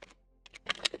too.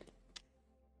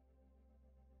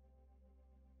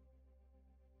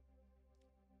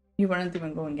 You weren't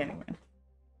even going anywhere.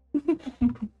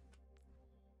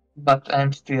 But I'm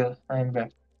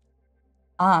back.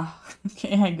 Ah,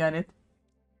 okay, I got it.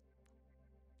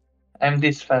 I'm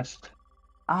this fast.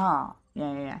 Ah,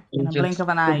 yeah. You In a blink just of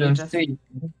an eye, you couldn't just... see.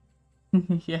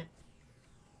 Yeah.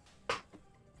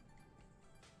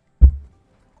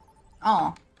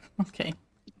 Oh, okay.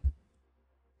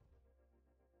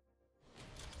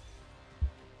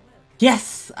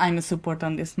 Yes, I'm a support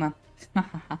on this map.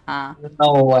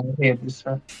 No, I hate this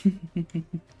one.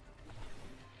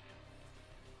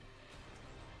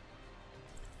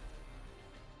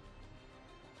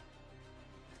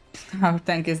 Our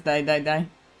tank is die.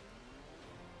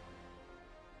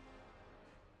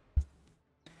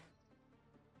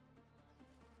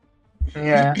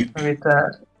 Yeah, with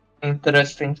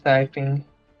interesting typing.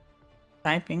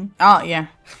 Typing? Oh, yeah.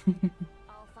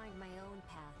 I'll find my own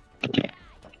path.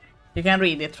 You can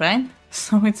read it, right?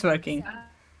 So it's working.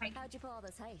 How'd you pull all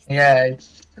this heist? Yeah,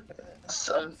 it's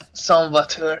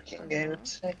somewhat working, I would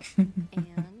say.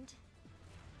 And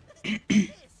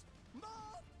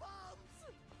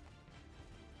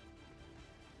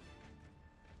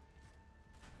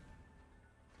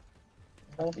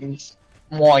It's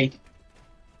moi. hey,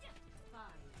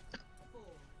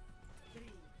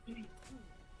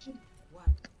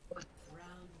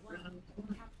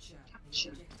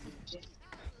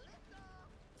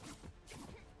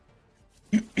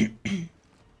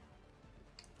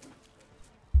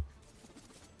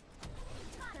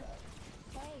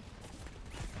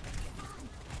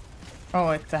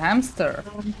 Oh, it's a hamster.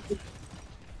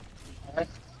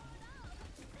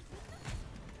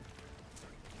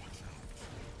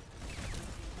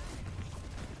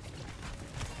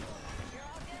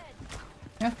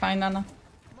 Yeah, fine, Anna.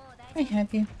 I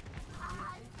have you.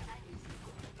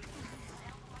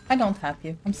 I don't have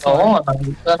you. I'm sorry. Oh,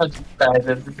 I'm gonna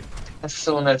decided as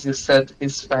soon as you said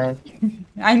it's fine.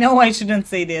 I know I shouldn't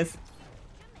say this.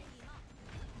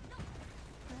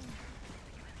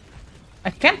 I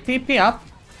can't TP up.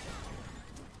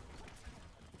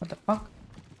 What the fuck?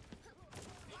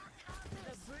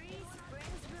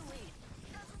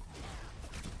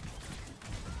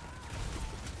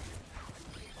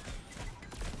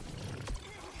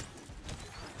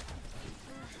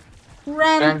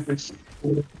 Run! Junkies.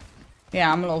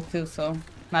 Yeah, I'm low too, so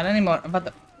not anymore.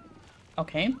 But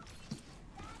okay,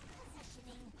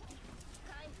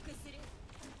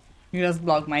 you just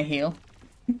blocked my heal.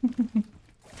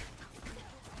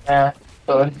 Yeah,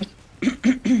 sorry.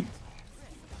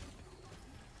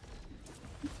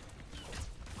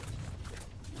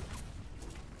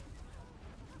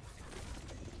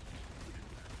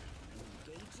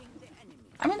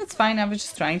 I mean, it's fine. I was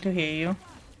just trying to hear you.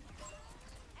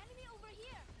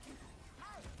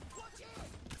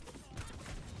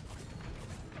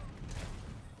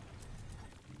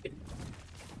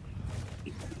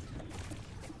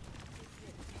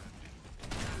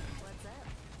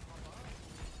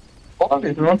 Ball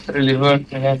is not really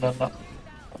working, I don't know.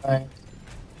 Why.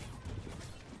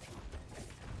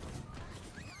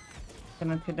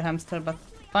 Cannot hit the hamster, but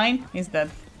fine. He's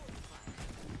dead.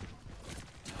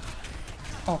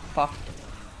 Oh fuck!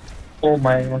 Oh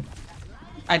my god.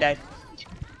 I died.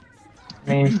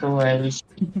 Me too, I was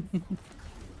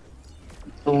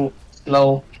too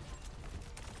slow.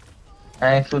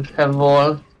 I could have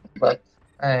wall, but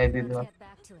I did Let's not. get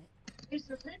back to it. There's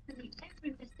a lesson in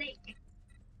every mistake.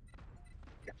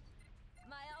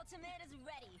 My ultimate is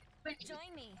ready.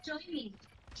 Join me. Join me.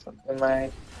 Something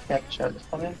might capture the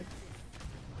point.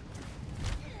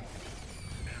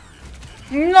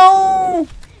 No!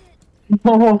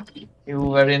 No! You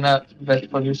were in a bad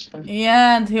position.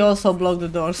 Yeah, and he also blocked the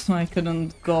door, so I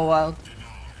couldn't go out.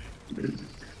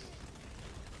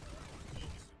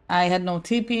 I had no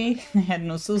TP, I had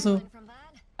no Suzu, From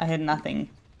that, I had nothing.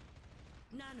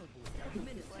 Nano boost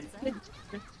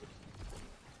administered.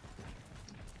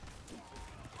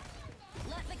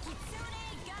 let the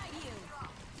Kitsune guide you.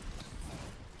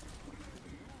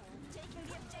 Taking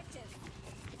the objective.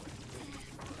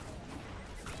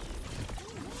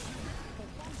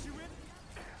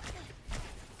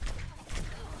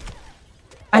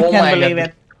 I Oh can't my believe God.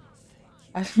 it.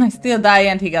 I still die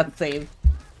and he got saved.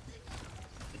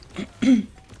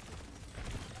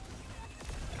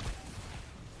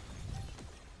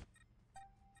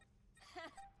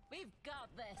 We've got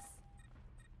this.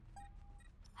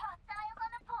 Hostiles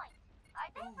on the point.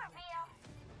 Are they for real?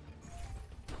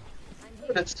 I'm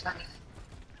here. That's fine.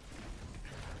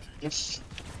 Yes.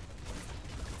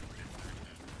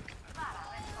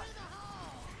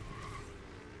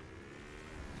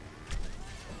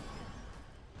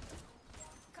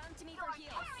 Come to me for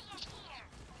heals.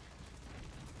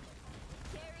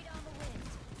 Carried on the wind.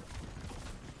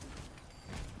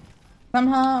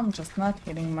 Somehow I'm just not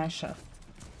hitting my shot.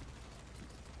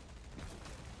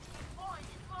 Point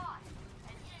is lost,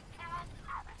 and you can't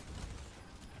have it.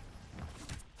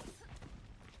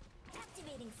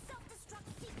 Activating self-destruct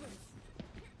sequence.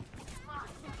 Fly,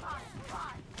 fly,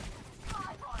 fly.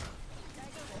 Fly for it.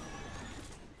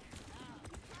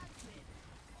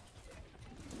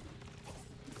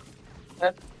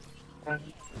 Yep.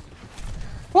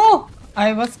 Oh!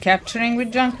 I was capturing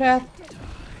with Junkrat.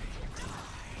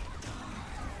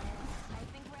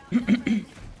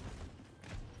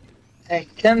 I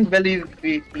can't believe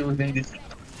we losing this.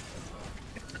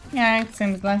 Yeah, it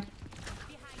seems like.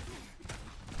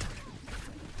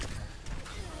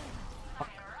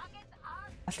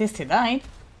 At least he died.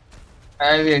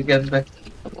 I will get back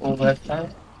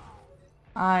overtime.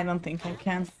 I don't think I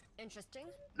can. Interesting.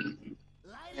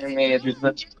 I made it,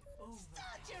 but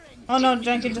Oh no,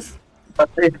 Junkie just...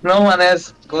 if no one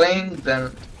else going,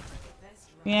 then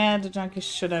Yeah, the Junkie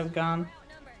should have gone.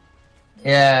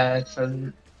 yeah, it's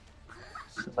a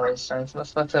no sense, but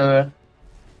whatever.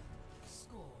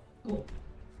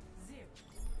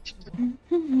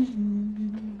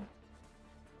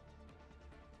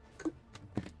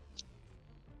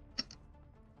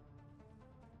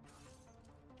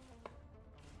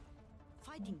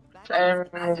 Fighting back.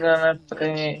 I'm gonna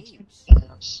play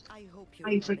I hope you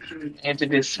into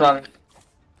this one.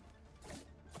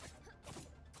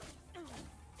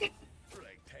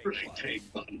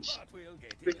 Take buttons.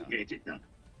 But we'll get it done.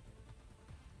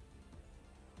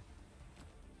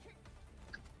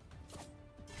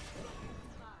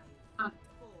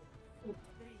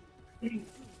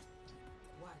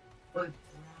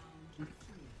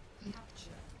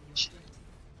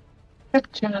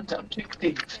 Capture the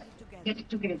objective.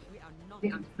 together.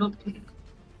 We are not.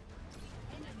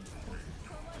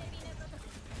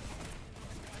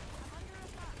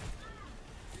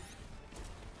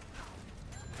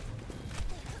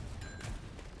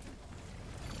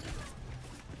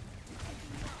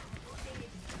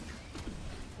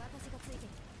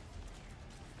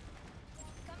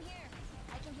 Come here.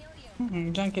 I can heal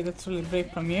you. Junkie, that's really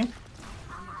brave from you.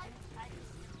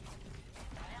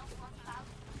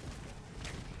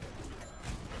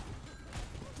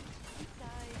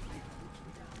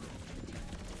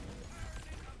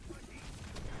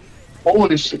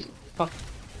 Holy shit. Fuck.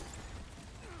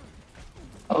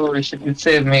 Holy shit, you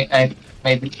saved me. I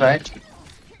made it right.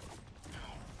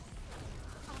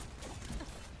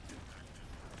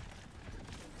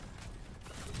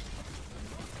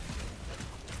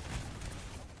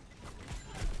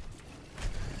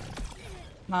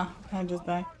 Nah, I just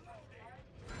died.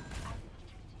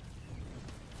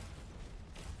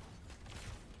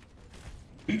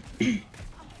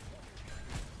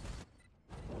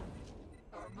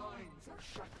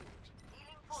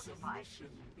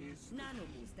 Nano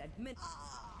boost admit.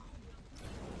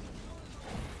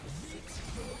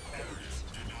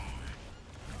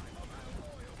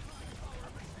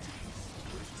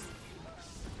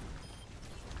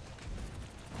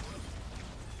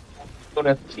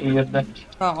 Turret here.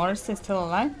 Oh, Oris is still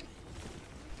alive?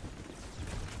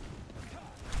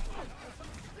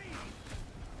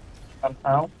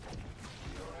 Somehow.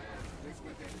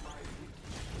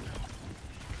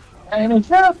 I need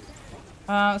help.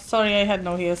 Sorry, I had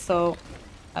no heal, so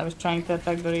I was trying to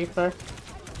attack the Reaper.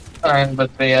 Fine,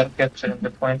 but they are capturing the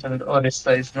point and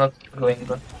Orisa is not going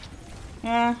good.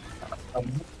 Yeah. Um,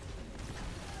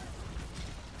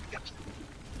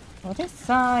 What is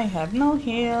I have no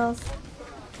heals.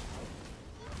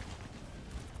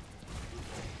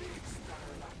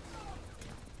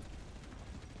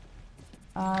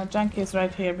 Junkie is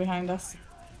right here behind us.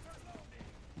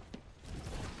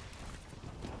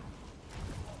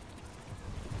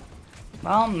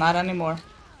 Well, not anymore.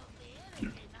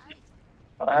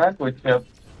 good job.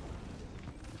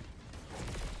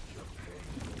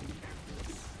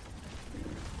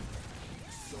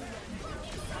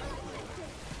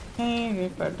 Okay,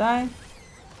 Reaper died.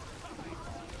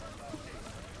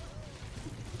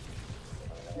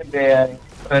 They are in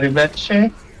very bad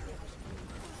shape.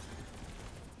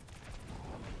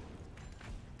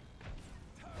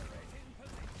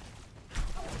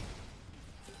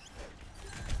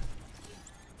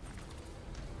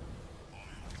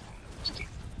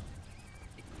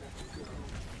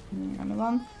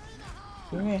 Anyone?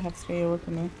 Maybe I have 3 over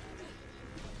to me.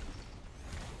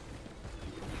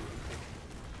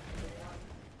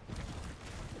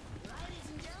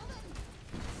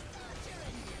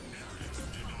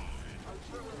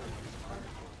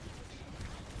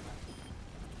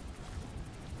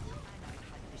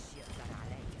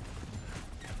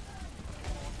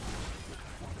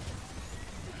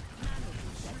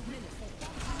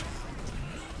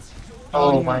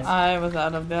 Oh my. I was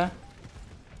out of there.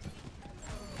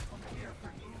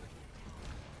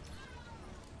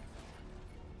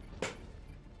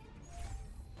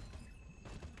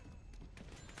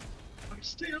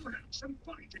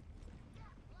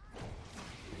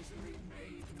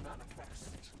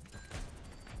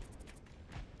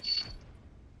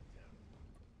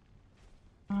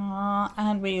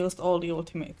 And we used all the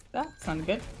ultimates. That's not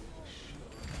good.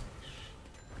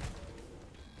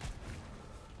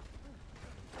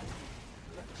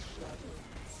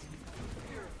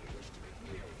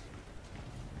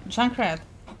 Junkrat,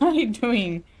 what are you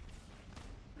doing?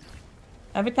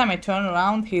 Every time I turn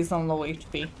around, he's on low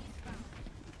HP.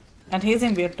 And he's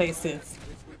in weird places.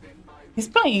 He's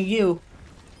playing you.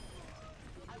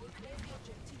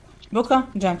 Luca,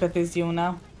 Junkrat is you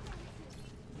now.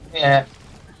 Yeah.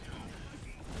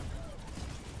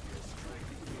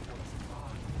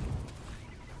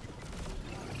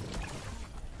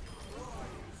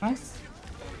 Nice.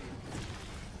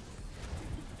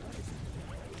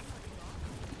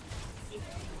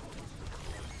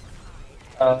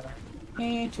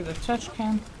 Okay, to the trash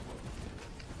can.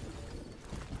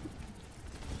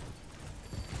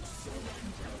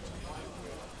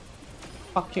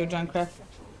 Fuck you, Junkrat.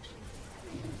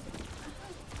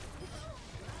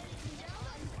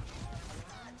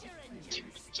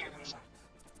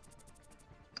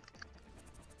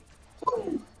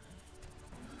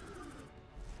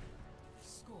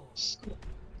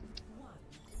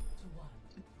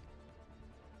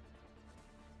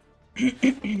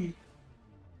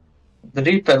 The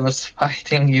Reaper was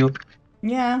fighting you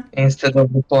Yeah, instead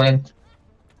of the point.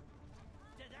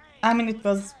 I mean it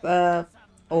was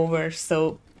over,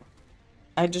 so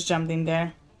I just jumped in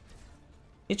there.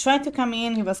 He tried to come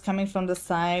in, he was coming from the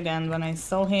side, and when I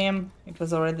saw him, it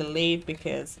was already late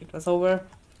because it was over,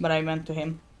 but I went to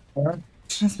him. Huh?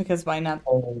 Just because why not?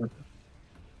 Oh.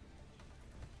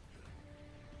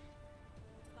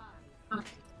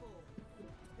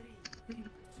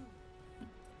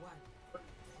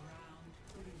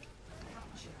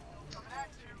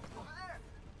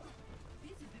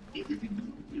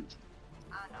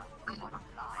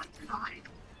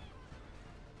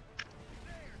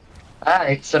 Ah,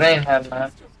 it's Reinhardt,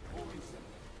 man.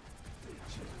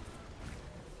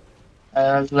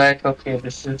 I was like, okay,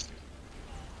 this is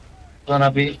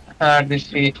gonna be hard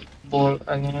defeat ball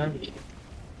again.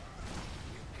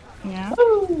 Yeah.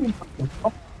 Woo!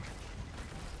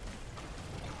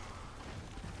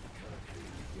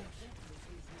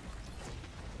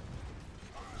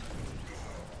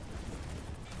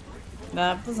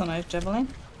 That was a nice javelin.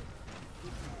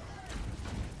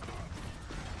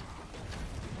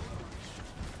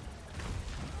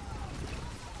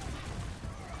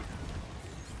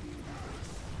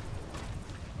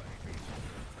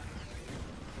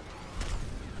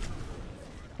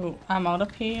 Oh, I'm out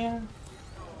of here.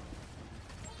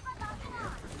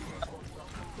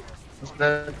 Is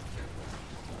that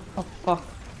Oh fuck.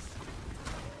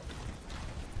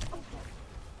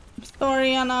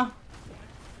 Sorry, Anna.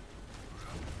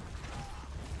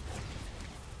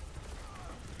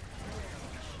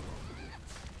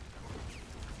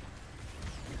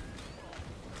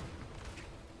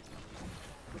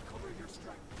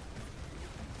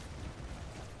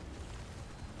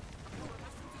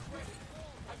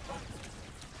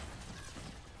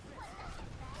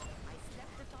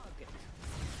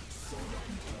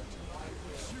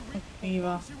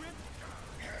 Eva.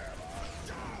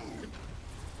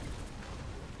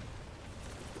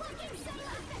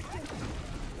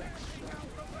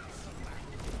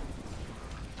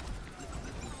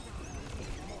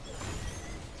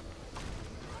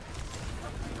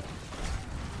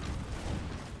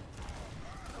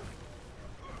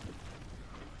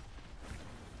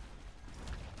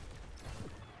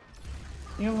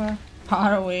 You were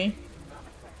far away.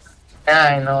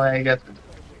 yeah, I know I got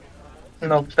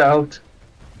knocked out.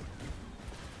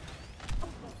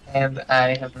 And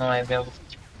I have no idea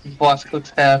what could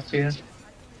help here.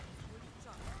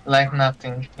 Like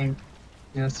nothing. He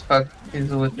just fucked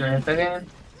his ultimate again.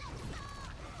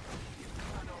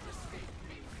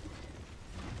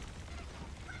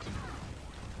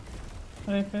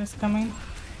 Reaper is coming.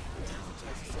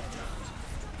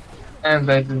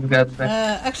 And I just got back.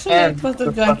 Actually, And it was the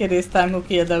the fuck- junkie this time who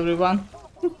killed everyone.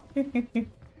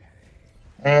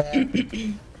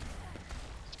 And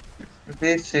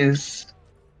this is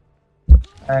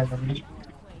I don't know.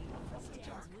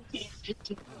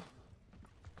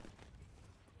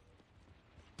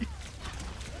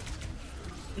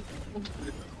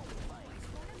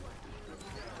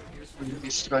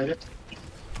 Destroy it.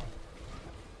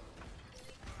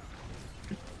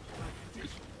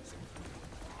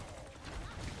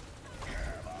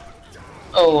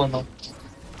 Oh no.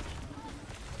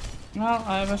 Well,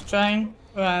 I was trying,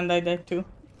 and I died too.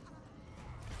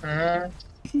 Mm,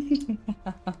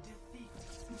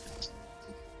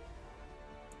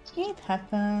 It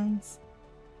happens.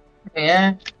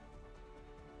 yeah.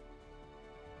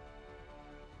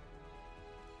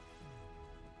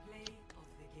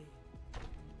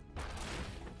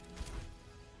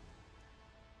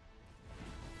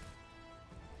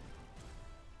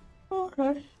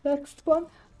 Alright, next one.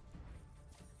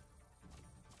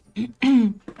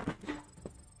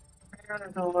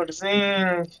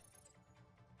 Zing.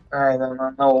 I don't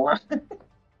know. No.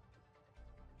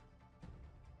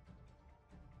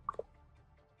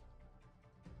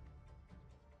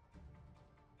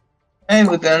 I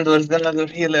would endorse another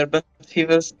healer, but he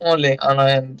was only on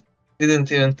and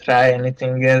didn't even try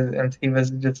anything else, and he was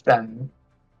just done.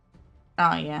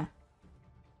 Oh, yeah.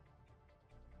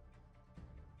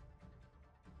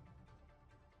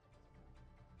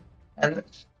 And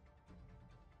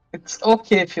it's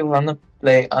okay if you wanna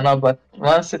play Anna, but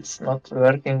once it's not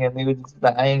working and you're just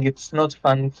dying, it's not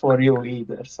fun for you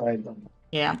either. So I don't know.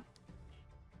 Yeah.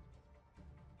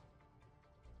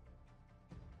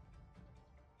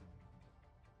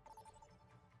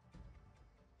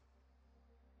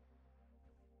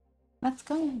 Let's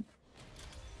go.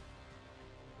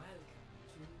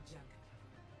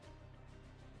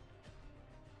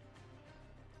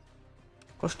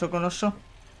 Kostogonoso.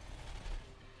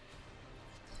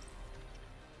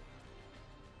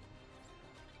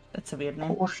 That's a weird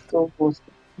name.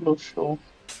 Kostogonoso.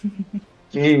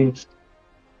 Jeez.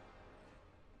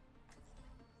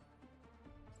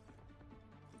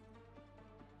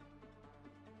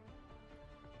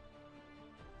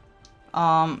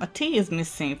 A T is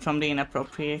missing from the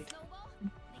inappropriate.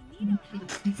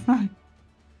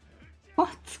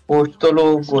 What?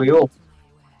 Kostogoyo.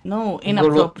 No,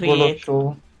 inappropriate.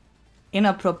 Golocho.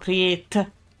 Inappropriate.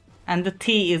 And the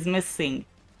T is missing.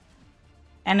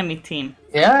 Enemy team.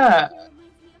 Yeah,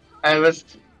 I was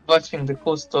watching the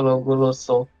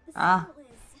Kostolo Ah,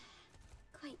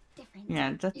 Quite different.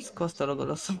 yeah, that's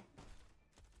Kostologoloso.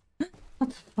 What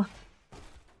the fuck?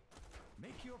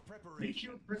 Make your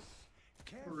preparation.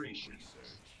 Careful research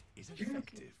is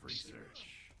effective research.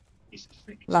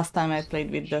 Last time I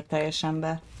played with the teljes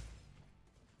ember.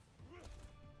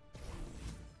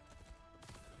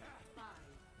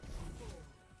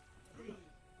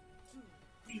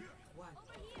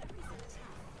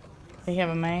 They have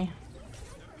a May.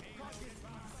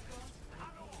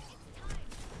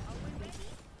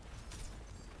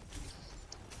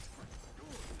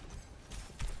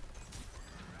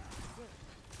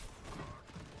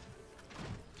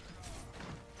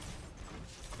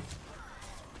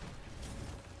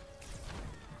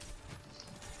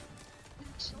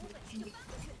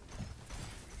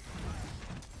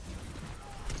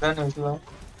 Then as well.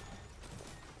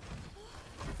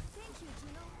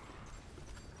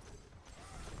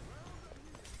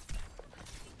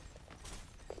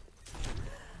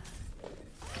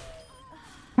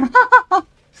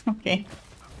 Okay.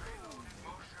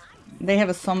 They have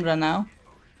a Sombra now.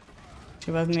 She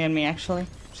was near me actually.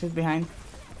 She's behind.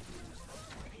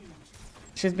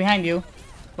 She's behind you.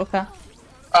 Okay.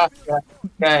 Ah, yeah.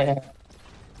 Yeah.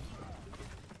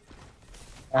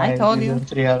 I told you.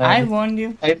 didn't realize I it. warned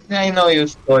you. I know you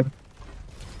scored.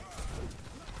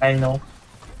 I know.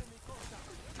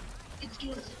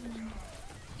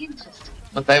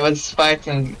 But I was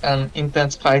fighting an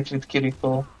intense fight with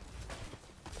Kiriko.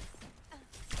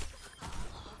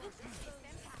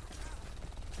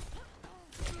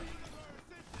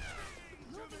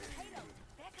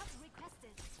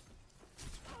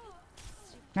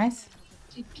 Nice.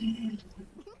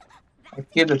 I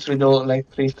killed the Trido like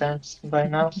 3 times by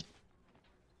now.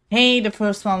 Hey, the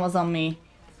first one was on me.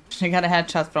 She got a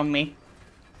headshot from me.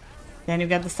 Then you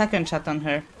got the second shot on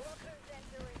her.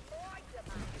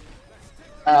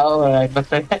 Ah, alright,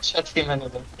 but I headshot him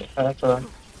anyway. That's all.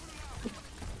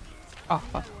 Oh,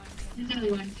 fuck.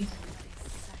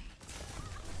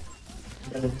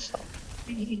 That is all.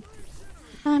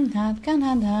 I'm not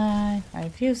gonna die. I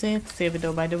refuse it. Save it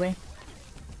though, by the way.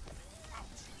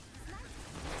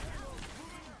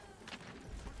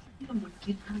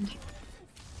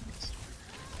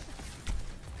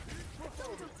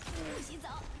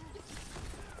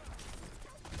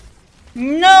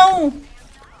 No!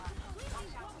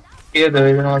 Kill the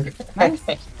video again. Nice.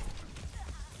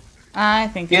 I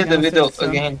think Kill he's the gonna video switch soon.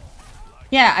 again.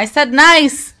 Yeah, I said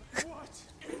nice!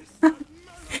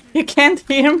 You can't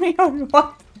hear me or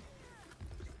what?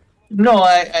 No,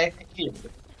 I hear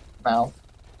it now.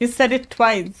 You said it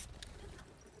twice.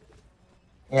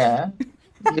 Yeah.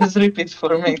 Just repeat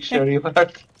for make sure you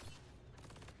heard.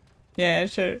 Yeah,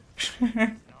 sure.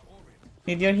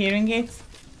 Need your hearing aids?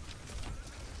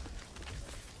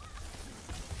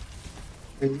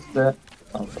 This is the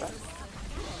contract.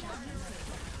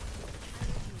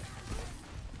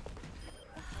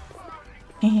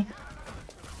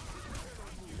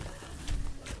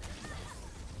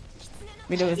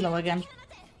 Video is low again.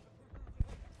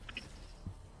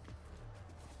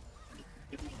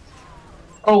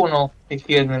 Oh no, he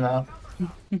killed me now.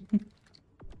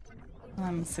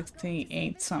 I'm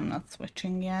 68, so I'm not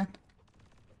switching yet.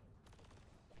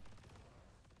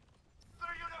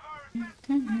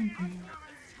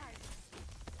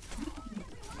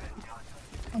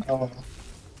 Oh.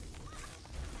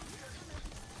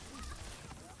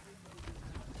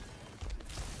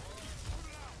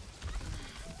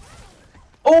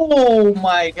 Oh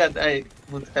my god, I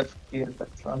would have killed that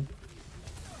one.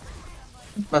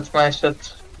 But my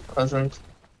shot wasn't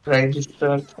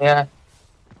registered. Yeah.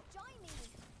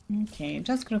 Okay,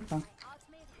 just group up.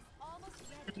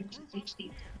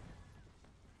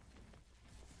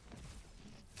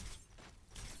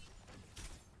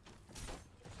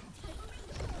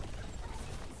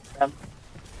 Um,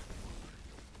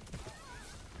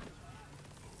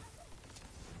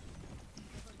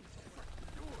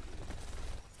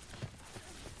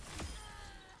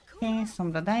 Okay,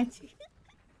 Sombra died.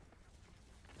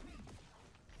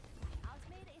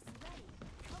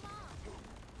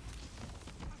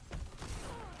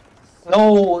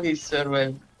 no, he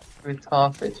survived with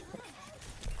half HP.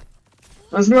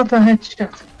 It was not a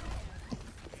headshot.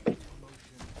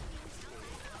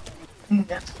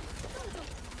 Yeah.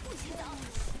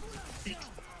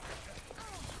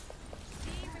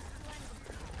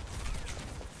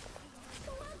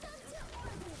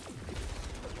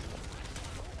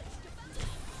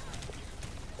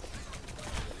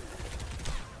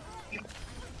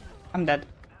 I'm dead.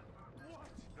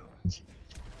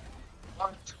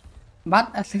 What?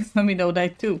 But at least Mamido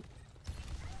died too.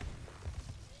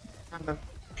 Us.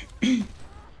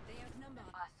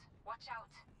 Watch out.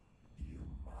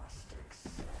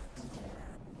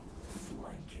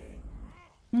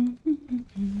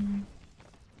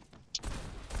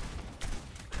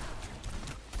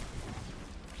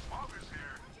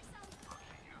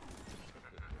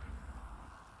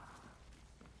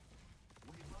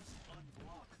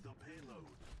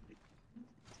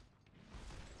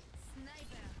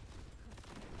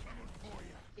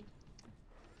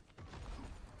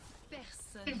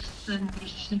 What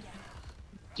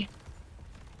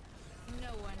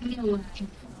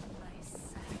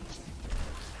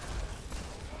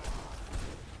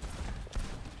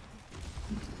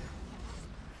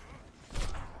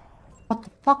the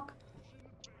fuck?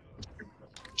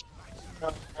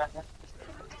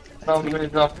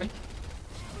 Zombie.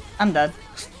 I'm dead.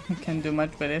 I can't do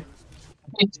much with it.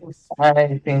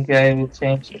 I think I will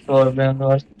change it to Orban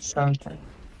or something.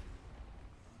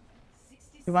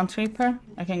 You want Reaper?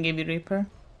 I can give you Reaper.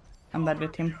 I'm bad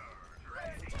with him.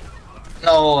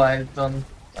 No, I don't.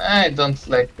 I don't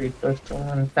like Reaper too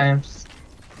many times.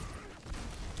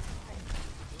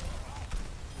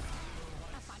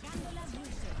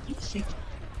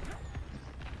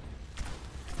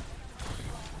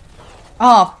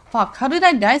 Oh fuck, how did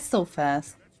I die so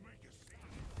fast?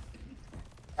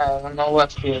 I don't know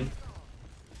what field.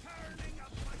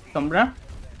 Sombra?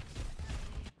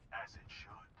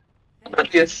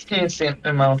 But it's insane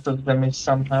amount of damage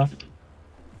somehow.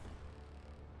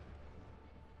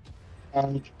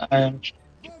 And I am.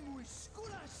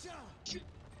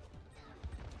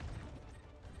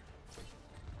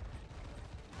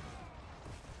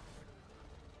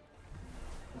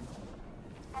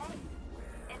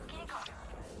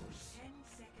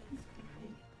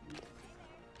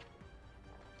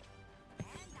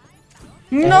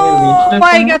 No,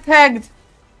 I got tagged.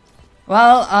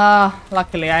 Well,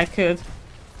 luckily I could.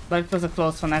 But it was a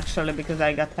close one actually because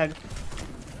I got tagged.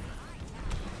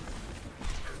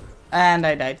 And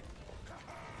I died.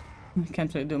 I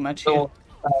can't really do much here. So,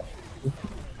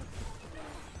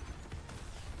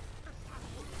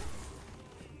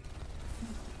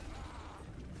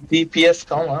 DPS,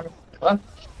 come on. What?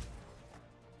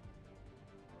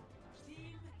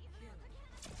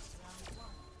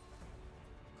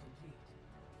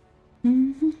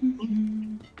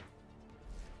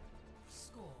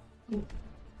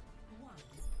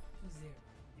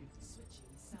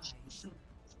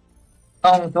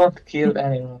 Tom, don't kill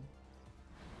anyone.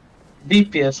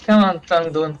 DPS, come on,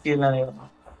 Tom, don't kill anyone.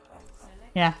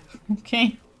 Yeah,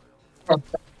 okay.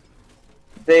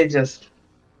 They just.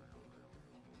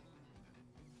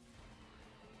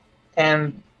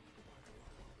 And.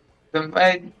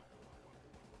 And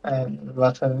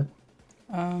whatever.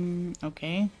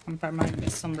 Okay. I'm permanent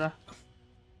with Sombra.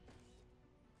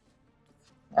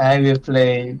 I will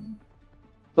play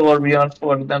Torbjorn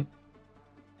for them.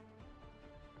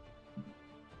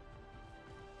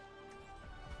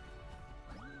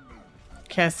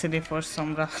 Cassidy for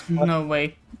Sombra. No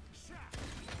way.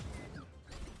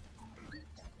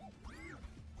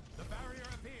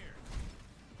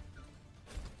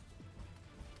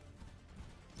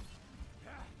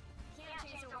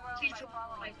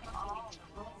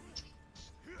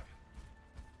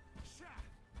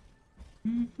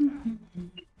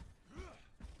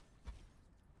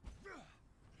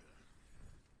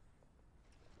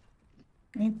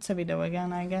 It's a video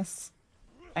again, I guess.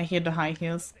 I hear the high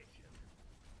heels.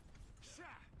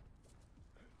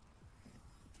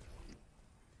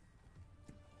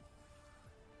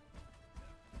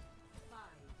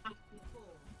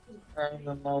 I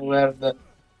don't know where the.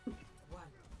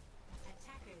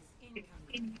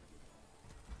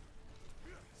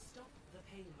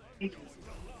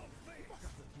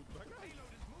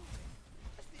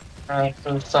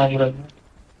 So Sombra.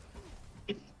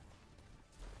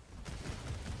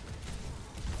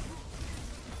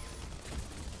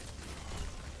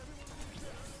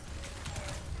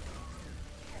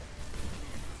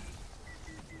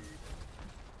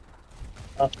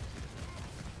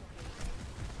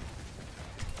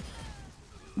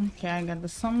 Okay, I got the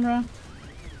Sombra.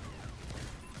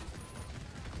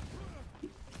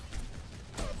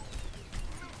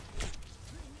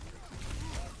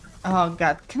 Oh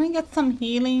god, can I get some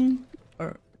healing?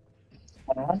 Or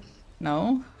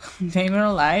no? They were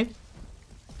alive.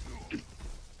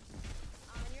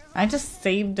 I just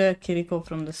saved the Kiriko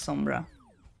from the Sombra.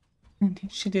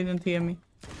 She didn't hear me.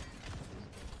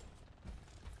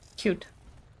 Cute.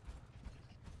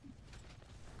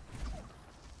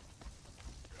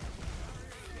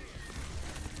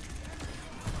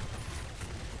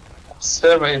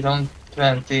 Survey on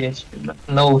 20 HP, but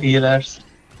no healers.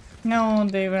 No,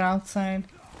 they were outside.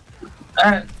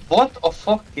 And what the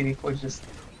fuck, Kiriko just.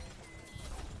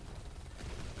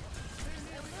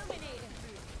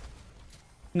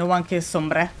 No one killed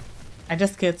Sombra. I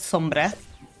just killed Sombra.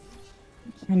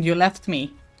 And you left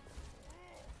me.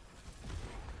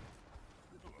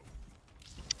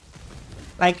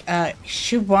 Like,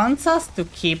 she wants us to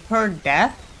keep her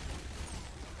dead?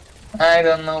 I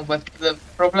don't know, but the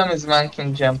problem is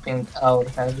Mankin jumping our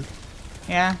head.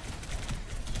 Yeah.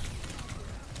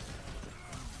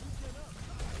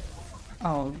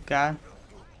 Oh god.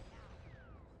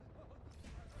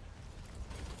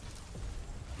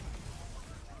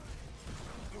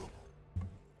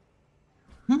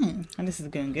 And this is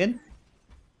going good.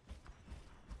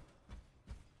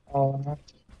 Oh,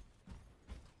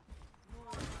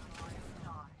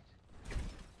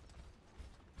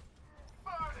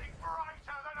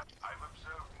 I've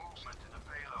observed movement in the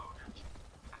payload.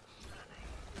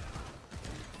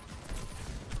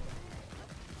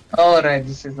 alright,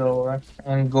 this is over.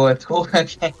 And go at home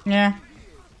again. Yeah.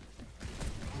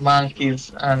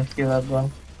 Monkey's unkillable.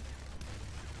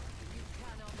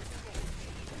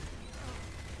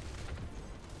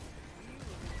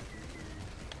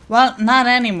 Well, not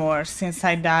anymore, since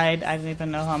I died I don't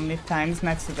even know how many times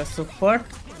next to the support.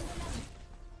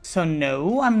 So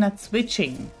no, I'm not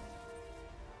switching.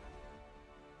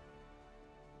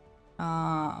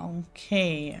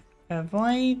 Okay.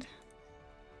 Avoid.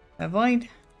 Avoid.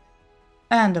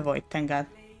 And avoid, thank god.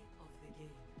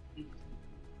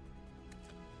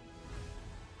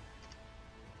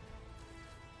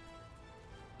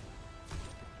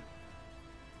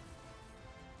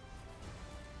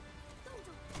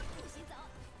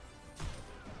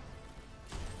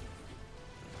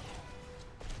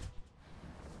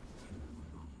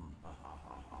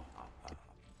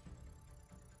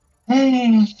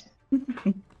 Hey.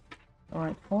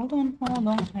 Alright, hold on,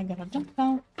 I gotta jump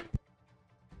down.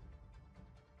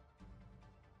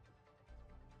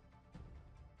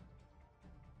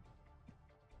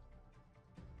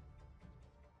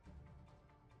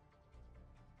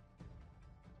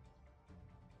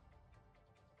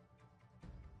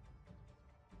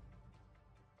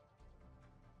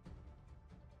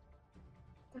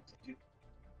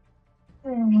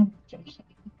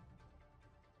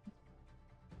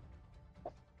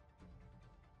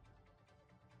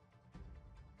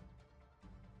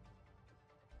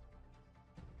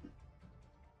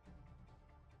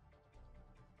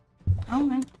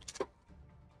 Alright.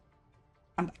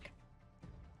 I'm back.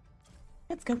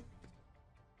 Let's go.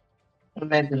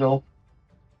 Let's go.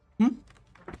 Hmm?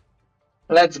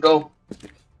 Let's go.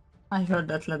 I heard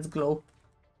that, let's glow.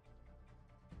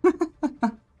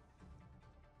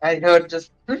 I heard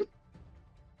just.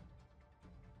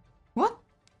 What?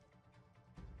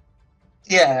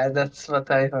 Yeah, that's what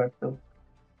I heard too.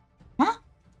 Huh?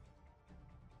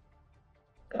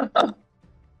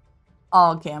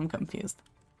 Oh, okay, I'm confused.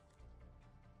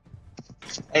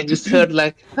 I just heard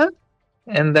like, huh?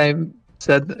 And I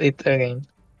said it again.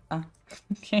 Ah,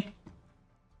 okay.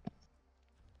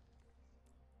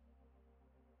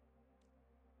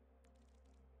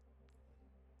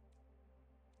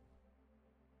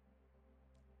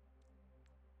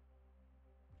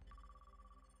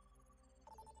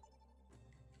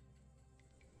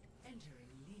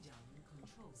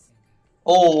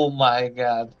 Oh my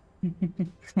god.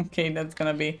 Okay, that's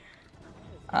gonna be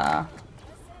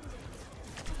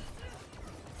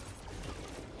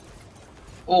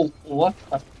Oh, what?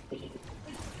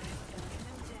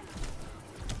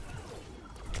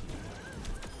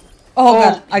 oh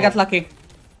god, I got lucky.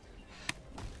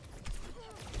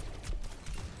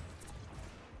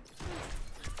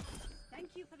 Thank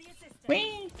you for the assistance.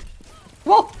 Whee!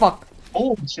 What fuck?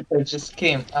 Oh shit, I just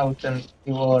came out and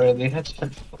you already had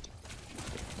it.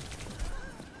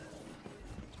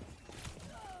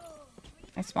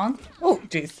 Nice one. Oh,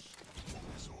 jeez.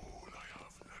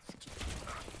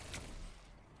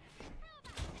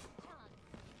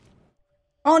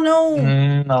 Oh no!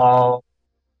 No.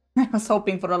 I was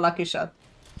hoping for a lucky shot.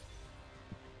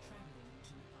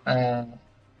 Uh,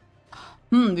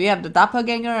 We have the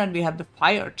doppelganger and we have the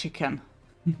fire chicken.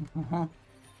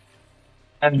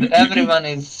 and everyone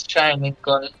is shining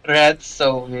on red,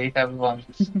 so we have one.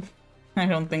 I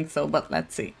don't think so, but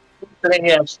let's see.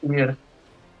 Players here.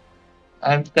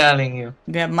 I'm telling you.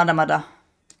 We have Mada.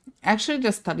 Actually,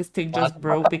 the statistic just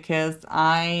broke because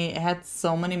I had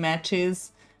so many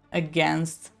matches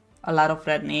against a lot of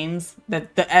red names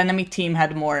that the enemy team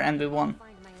had more and we won.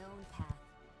 Find my own path.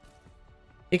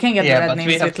 You can get the Yeah, red but we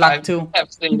names have with luck five, too. we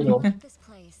have zero. This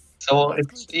place. So Let's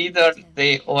it's continue either to-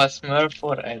 they owe us Smurf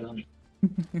or I don't.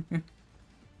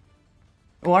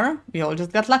 Or we all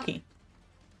just got lucky.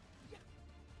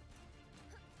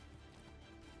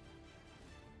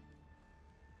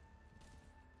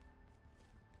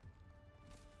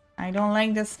 I don't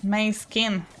like this May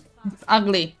skin. It's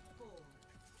ugly.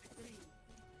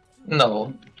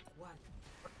 No,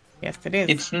 Yes, it is.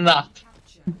 it's not.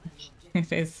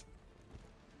 It is.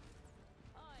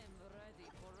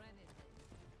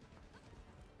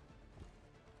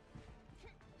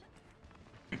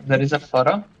 There is a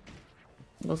Pharah.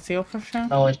 Lucio for sure.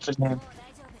 No, it's a game.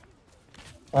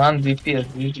 1 DPS,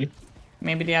 GG.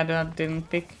 Maybe the other didn't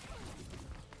pick.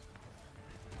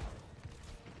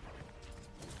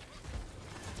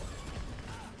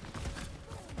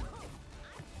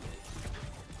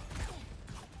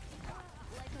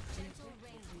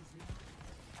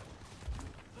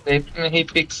 He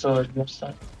picks soldier,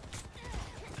 so.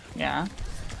 Yeah.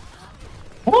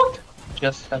 What?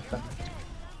 Just happened.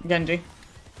 Genji.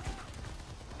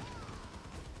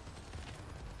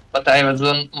 But I was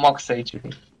on max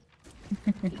HP.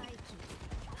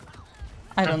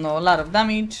 I don't know, a lot of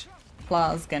damage.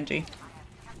 Plus Genji.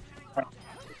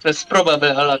 It was probably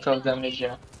a lot of damage,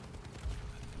 yeah.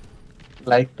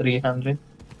 Like 300.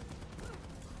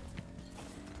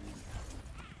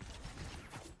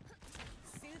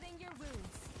 Soothing your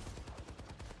wounds.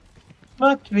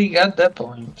 But we got the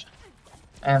point.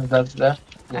 And that's the...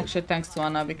 Actually, thanks to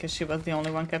Anna because she was the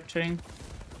only one capturing.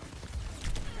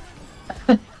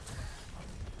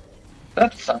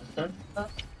 That's something.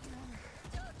 Thanks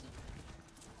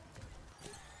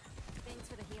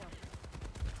for the heal.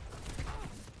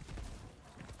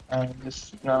 I'm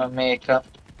just gonna make a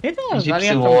Did I Gypsy Valia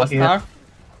from wall the here. start?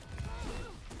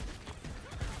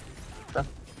 Huh?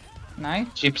 Nice.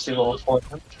 gypsy wall for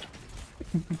him.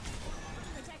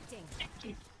 Protecting.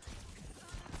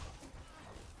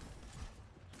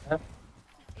 Yeah.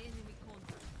 Enemy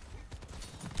contact.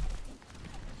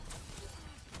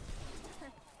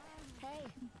 Hey.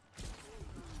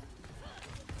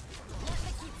 Let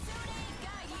the Kitsune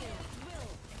guide you. Will.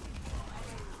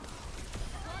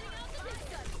 Calling out the big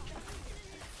gun.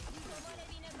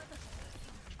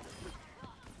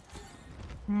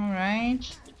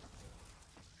 Alright.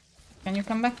 Can you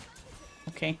come back?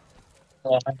 Okay.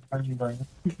 Yeah, I'm going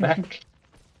back.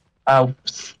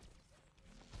 Oups.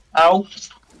 Oups.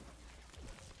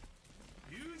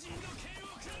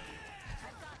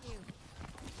 I've got you.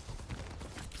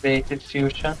 Baited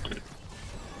fusion.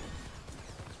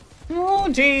 Oh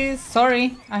jeez,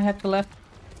 sorry. I had to left.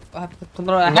 I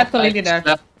had to leave you there.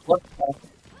 What?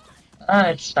 Ah,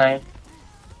 it's fine.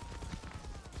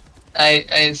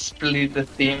 I split the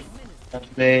team and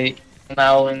they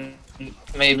now in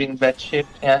maybe in bad shape.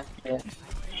 Yeah, yeah.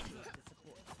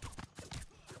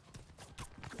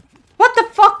 What the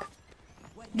fuck?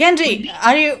 Genji,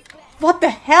 are you... What the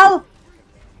hell?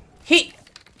 He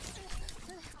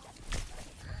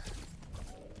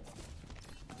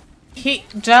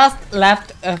just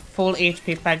left a full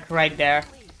HP pack right there.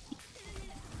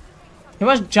 He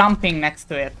was jumping next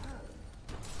to it.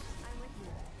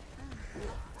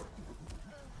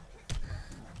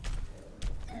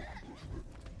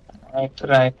 I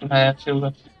tried to have you,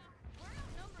 but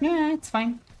Yeah, it's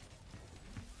fine.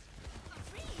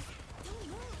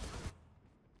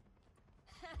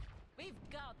 We've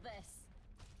got this.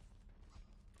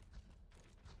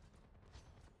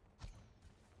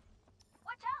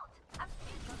 Watch out!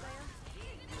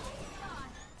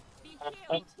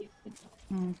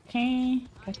 Okay,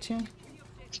 got you.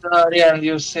 sorry, and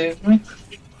you saved me.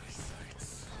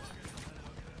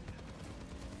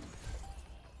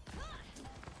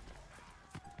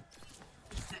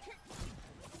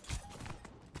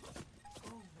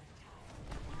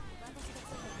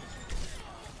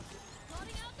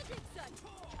 Calling out the big gun.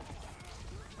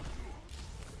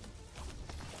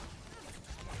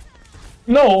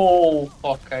 No,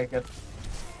 fuck! I got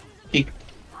kicked. Hey.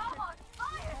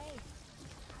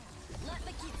 Let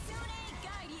the Kitsune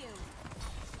guide you.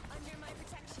 Under my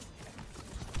protection.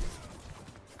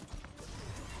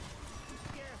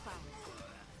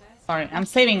 Purified. Sorry, I'm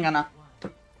saving Anna.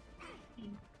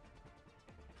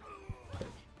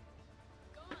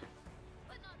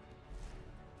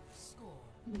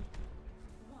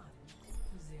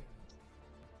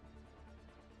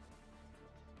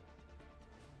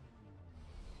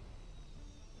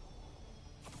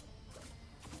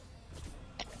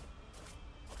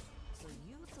 So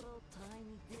you throw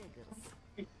tiny diggers.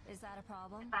 Is that a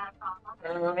problem? Alright,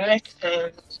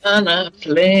 I'm gonna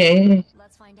play.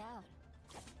 Let's find out.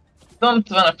 Don't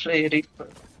wanna play Reaper.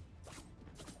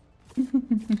 I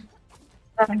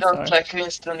I'm don't sorry. like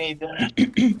Winston either.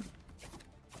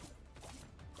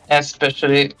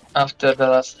 Especially after the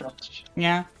last match.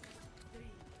 Yeah.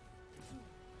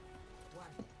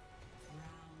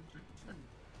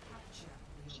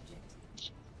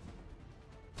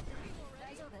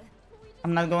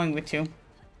 I'm not going with you.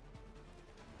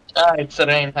 Ah, it's a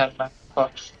Reinhardt, fuck. I've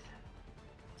got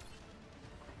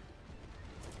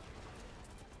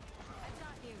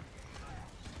you.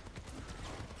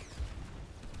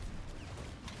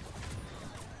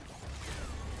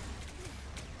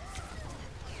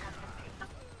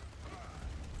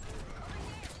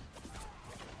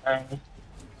 Fine.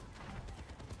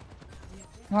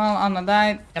 Well, Anna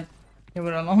died. Yep. You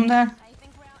were alone there? I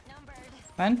think we're outnumbered.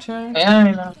 Venture. Yeah,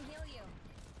 I know. I can heal you.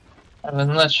 I was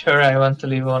not sure I want to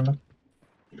leave on. On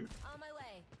my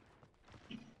way.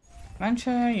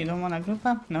 Venture, you don't wanna group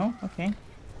up? No? Okay.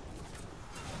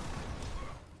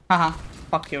 Haha.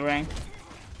 Fuck you, Rain.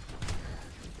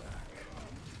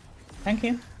 Thank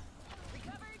you.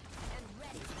 Recovered and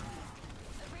ready.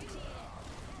 Appreciate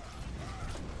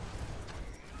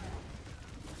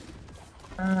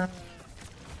it. Uh,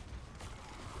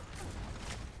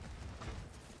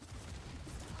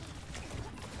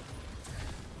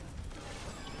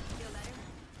 Feel better?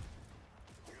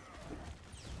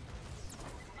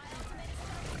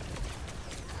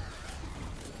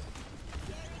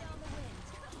 Carried on the wind.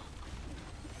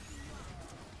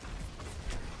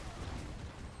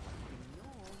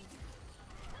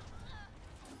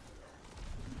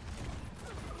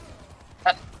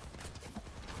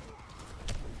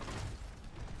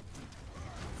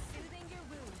 Soothing your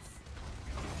wounds.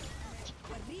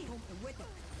 وريهم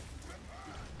قوتك.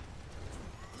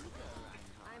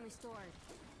 I'm restored.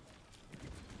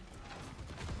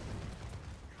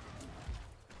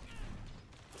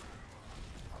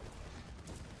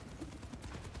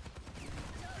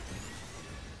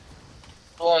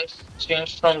 won't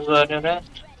change from Zarya, right?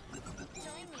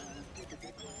 Join me.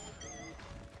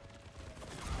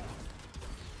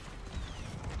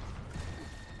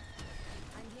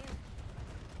 I'm here.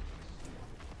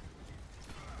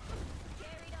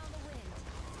 Carried on the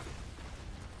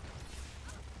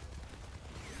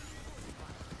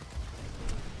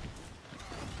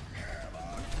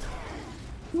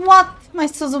wind. What? My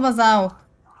Suzu was out.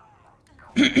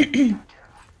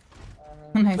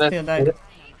 And I still died.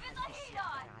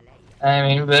 I'm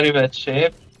in very bad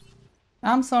shape.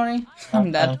 I'm sorry.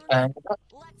 I'm dead. Fine. Let's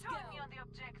go.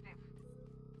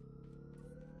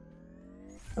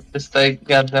 At least I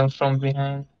got them from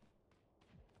behind.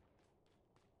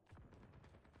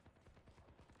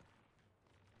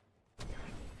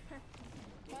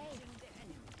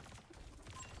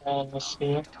 Let's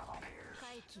see.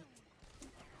 Kaiki.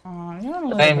 Oh, you're a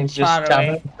little Rain bit is just far away.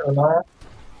 coming so now. Now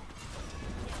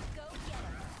go get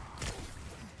him.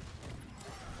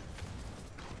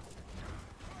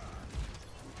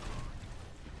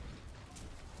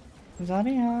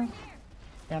 Zarya.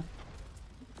 Yep.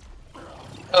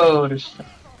 Oh, this.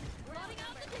 We're loading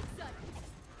out the big sun.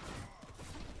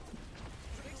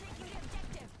 We're taking the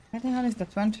objective. Where the hell is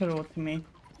that Venture road to me?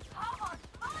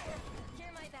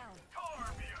 Hear my bell.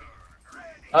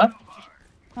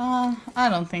 Huh? I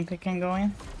don't think we can go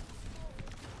in.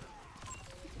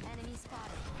 Enemy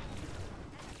spotted.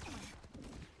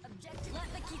 Objective.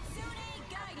 Let the Kitsune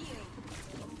guide you.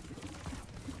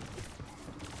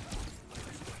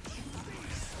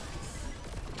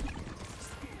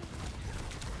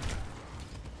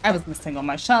 I was missing all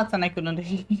my shots and I couldn't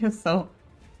hear you, so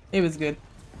it was good.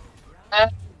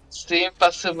 It's the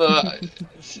impossible.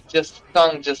 It's just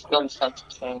tongue just don't want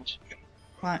to change.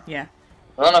 Well, yeah.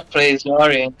 I wanna praise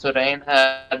Yori into Rain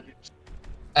had.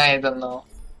 I don't know.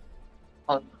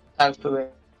 How to win.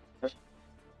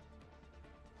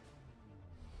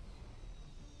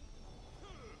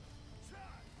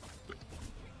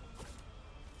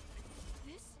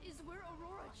 This is where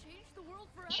Aurora changed the world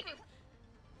forever.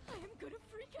 I am gonna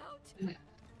freak out.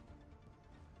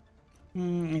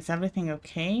 Is everything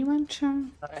okay, Venture?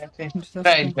 I think Just right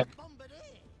okay. then.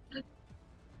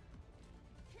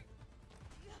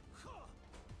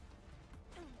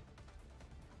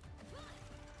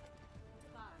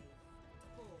 Five,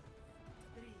 four,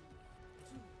 three,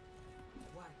 two,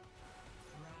 one.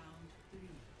 Round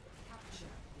three.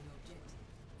 Capture the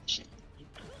objective.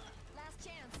 Last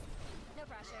chance. No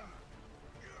pressure.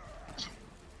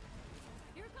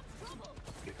 Here comes trouble.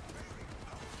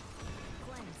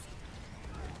 Cleanse.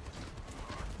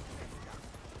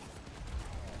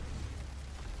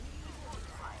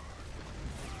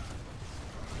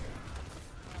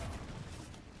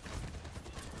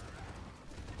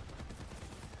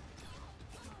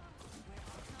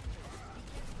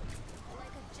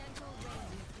 Like a gentle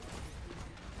rain.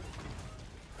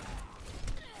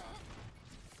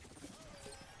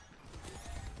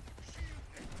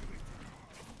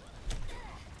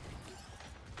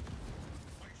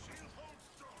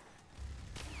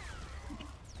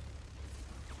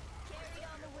 Carried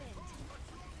on the wind.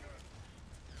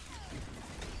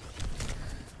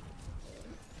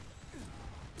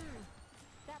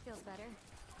 That feels better.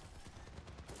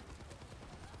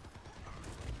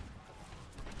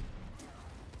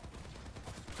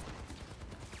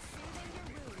 Soothing your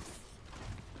wounds.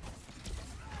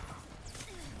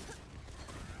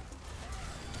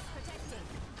 Protecting.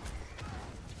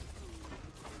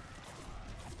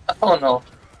 Oh no.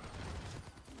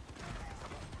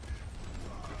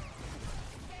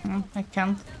 I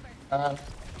can't. Uh,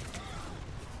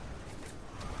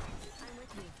 I'm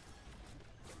with you.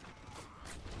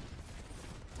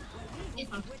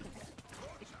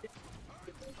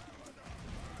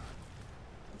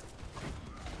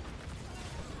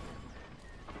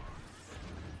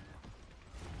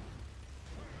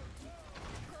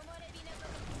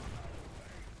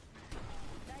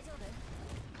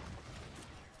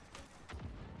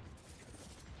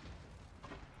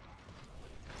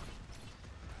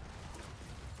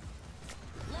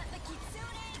 Let the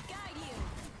kitsune guide you.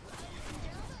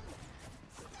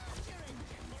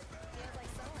 Feels like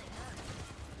sewing, huh?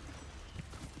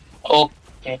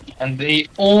 okay, and they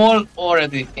all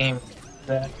already aimed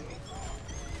there.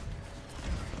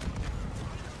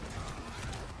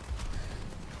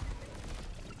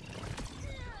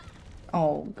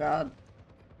 Oh god.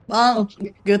 Well,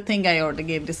 Okay. good thing I already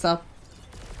gave this up.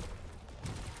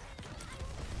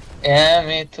 Yeah,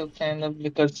 me too, kind of,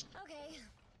 because Okay,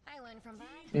 I learned from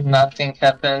bad. nothing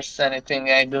happens, anything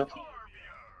I do.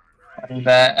 And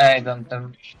I don't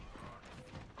have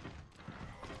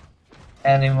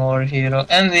any more hero.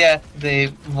 And yet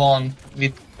they won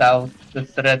without the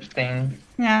threat thing.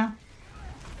 Yeah.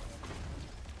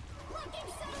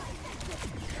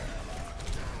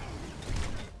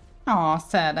 Aw,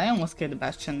 sad. I almost killed the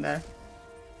Bastion there.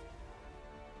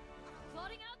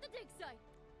 Plotting out the dig site.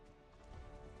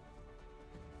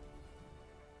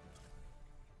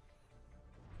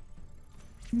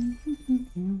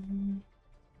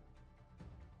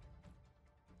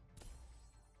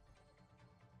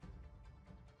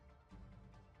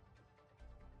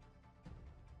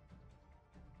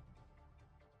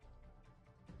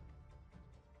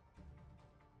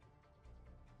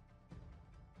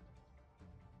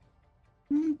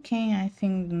 Okay, I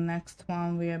think the next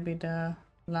one will be the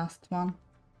last one.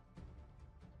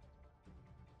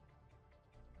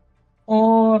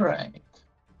 Alright.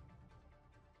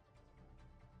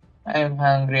 I'm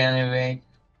hungry anyway.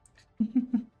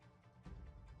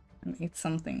 And eat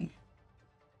something.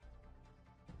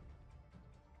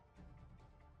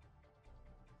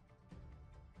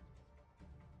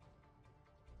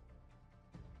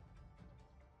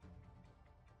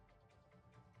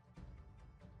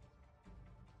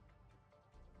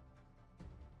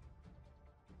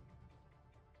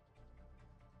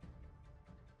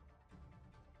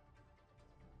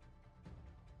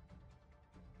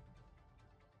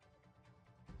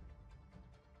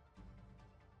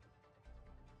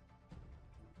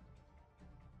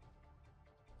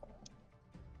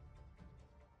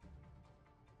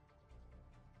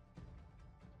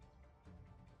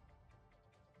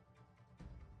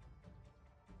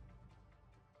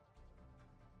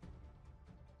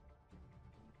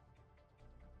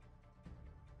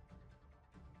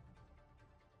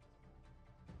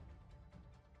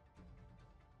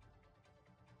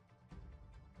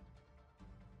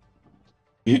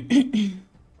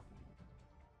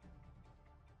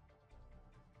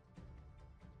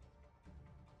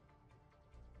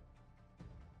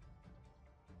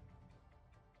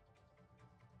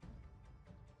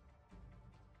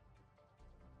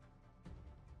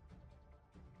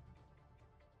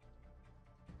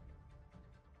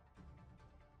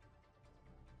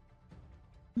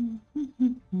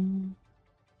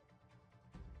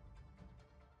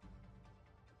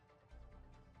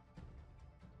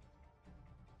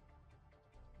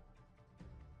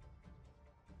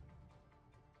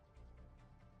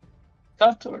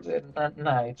 Saturday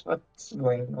night, what's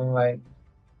going on?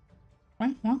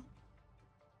 Why? What?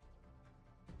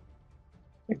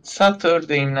 It's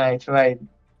Saturday night, why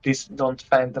this don't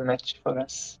find a match for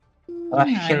us?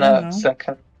 Like I in don't a know.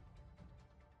 second.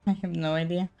 I have no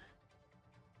idea.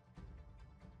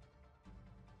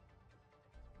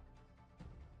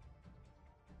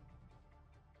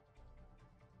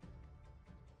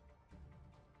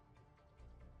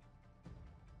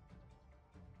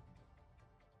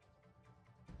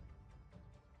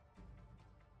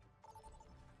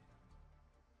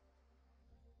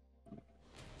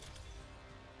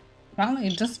 Well,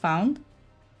 it just found.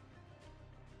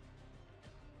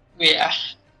 Yeah,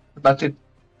 but it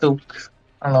took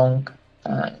a long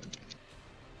time.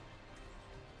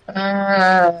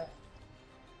 Ah,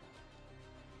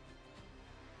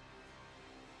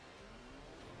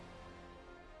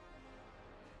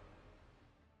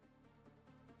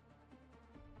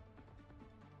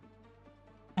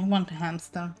 I want a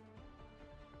hamster.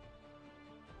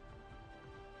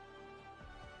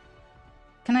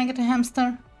 Can I get a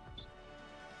hamster?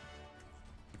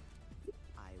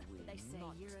 I will They say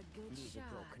not you're a good leave a shot.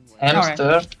 broken world.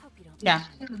 hamster. Hope you don't. Yeah.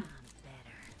 I'm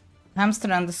better.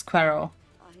 Hamster and the squirrel.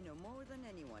 I know more than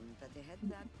anyone that the head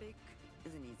that big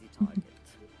is an easy target.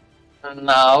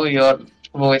 Now your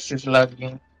voice is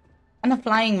lagging. And a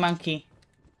flying monkey.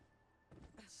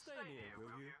 Stay near,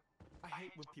 will you? I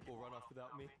hate when people run off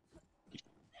without me.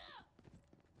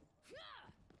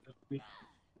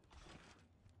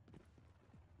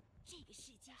 这个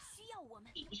世界需要我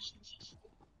们。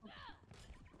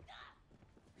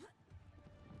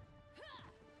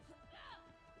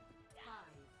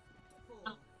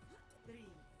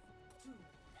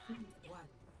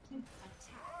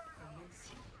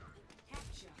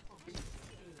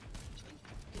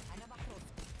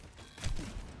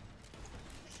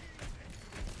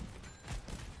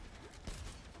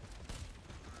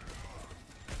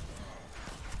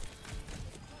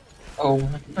Oh.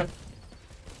 I've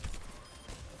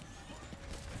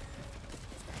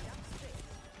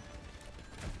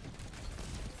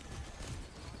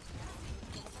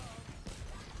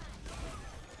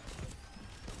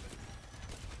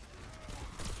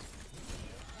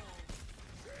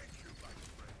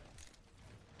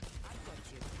got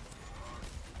you.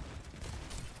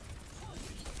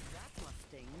 That must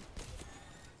sting.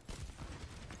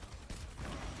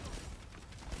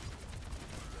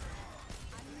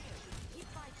 I'm here. Keep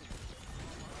fighting.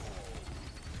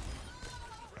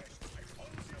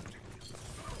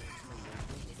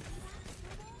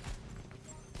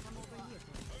 Come over here.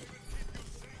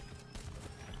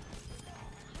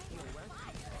 You're welcome.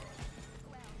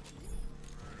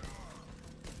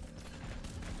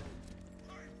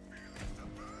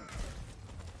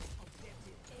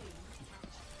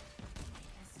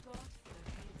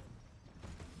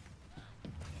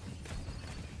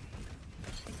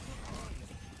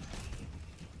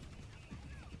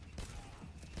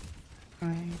 I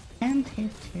can't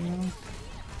hit you.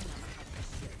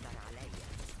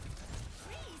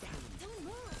 Don't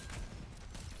move.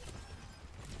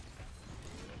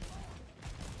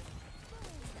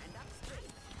 Stand up straight.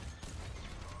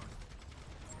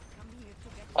 Come here to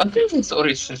get What is this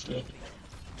Oris's?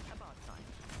 about time.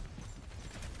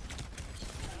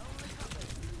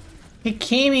 He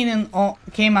came in and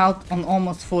came out on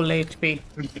almost full HP.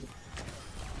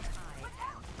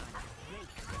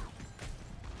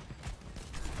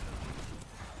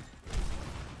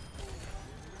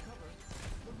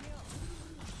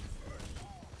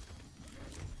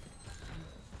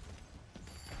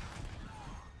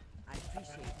 I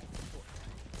appreciate the support.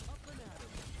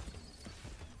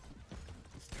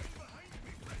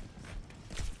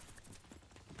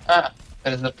 Ah,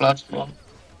 there is a platform.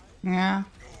 Yeah.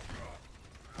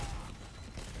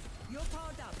 You're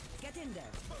powered up. Get in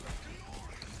there.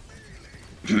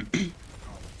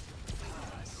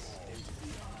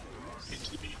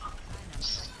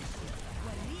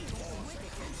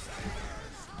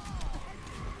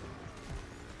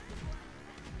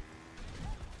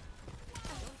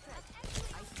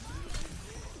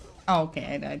 Oh, okay,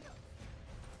 I died.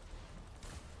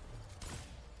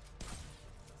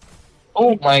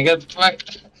 Oh my god,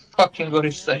 fucking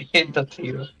Orisa, I hate that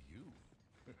hero.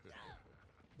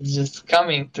 It's just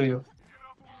coming to you.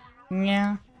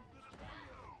 Yeah.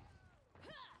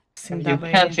 And you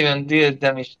can't even deal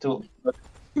damage too.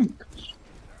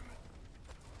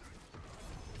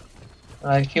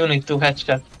 Like you need to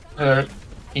headshot her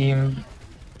him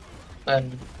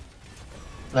and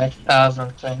like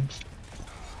 1,000 times.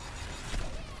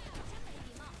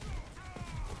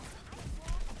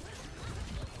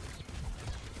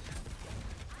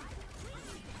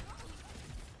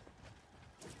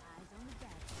 Eyes on the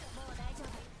bag. もう大丈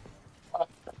夫。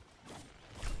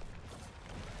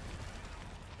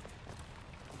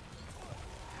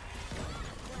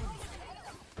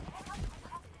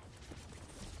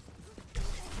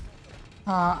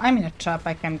 I'm in a trap,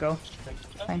 I can go.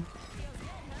 Fine.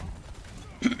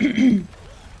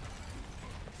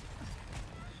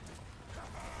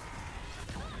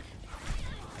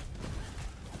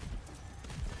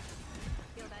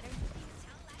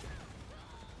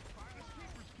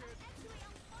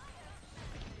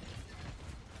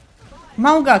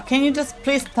 Mauga, can you just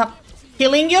please stop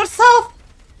killing yourself?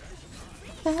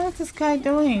 What the hell is this guy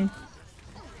doing?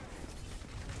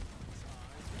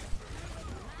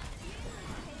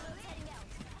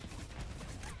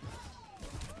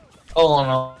 Oh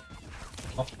no.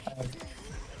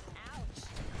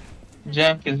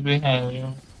 Jank is behind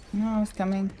you. No, it's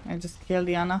coming. I just killed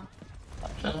Diana.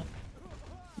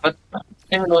 But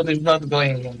Emerald is not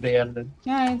going in there. Then.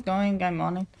 Yeah, it's going. I'm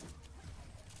on it.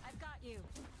 I've got you.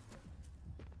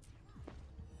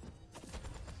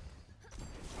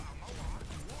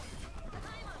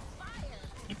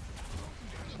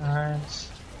 Nice.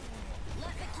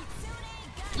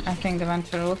 I think the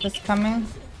Venture Wolf is coming.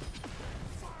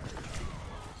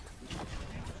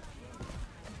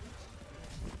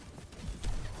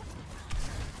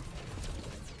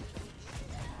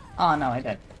 Oh no, I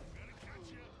did.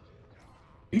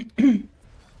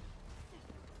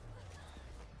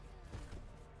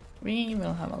 We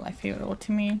will have a life hero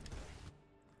to me.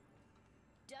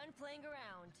 Done playing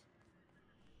around.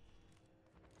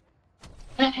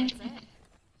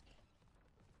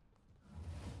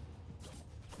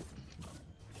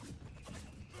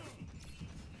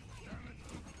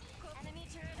 Enemy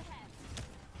turret ahead.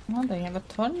 Oh, they have a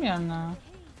Torbjörn now.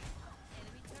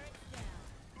 Enemy turret down.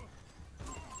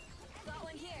 Got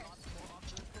one here.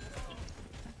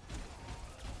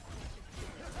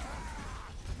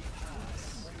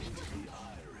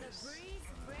 The breeze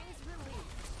brings relief.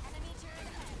 Enemy turret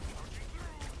ahead.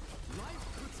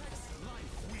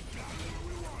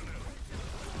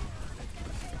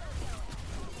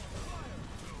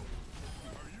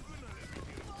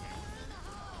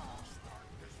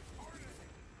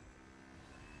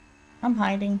 I'm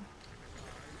hiding.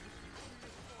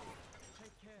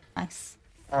 Nice.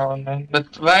 Oh no,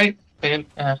 but why?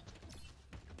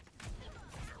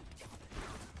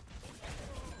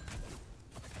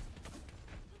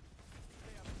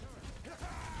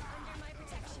 Under my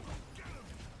protection.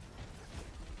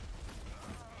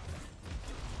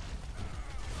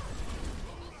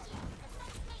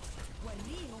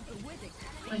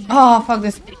 Oh, fuck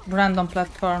this random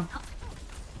platform.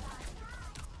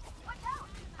 Watch out!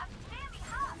 I'm standing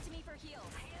high. Come to me for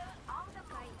heals. On the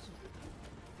right.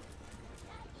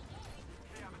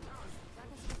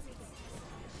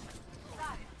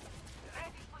 Got it.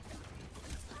 Ready for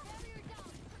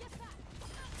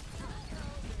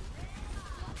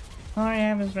Sorry,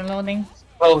 I was reloading.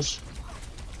 Close.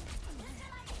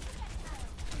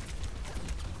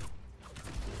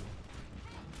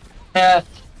 Yeah,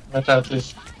 but at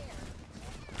least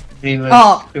they were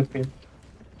Oh. stupid.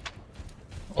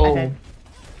 Oh, Okay.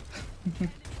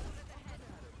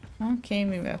 Okay,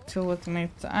 we have two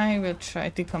ultimates. I will try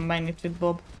to combine it with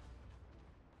Bob.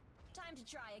 Time to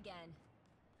try again.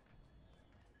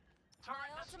 My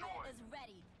ultimate is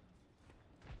ready.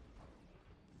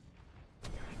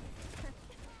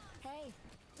 Hey,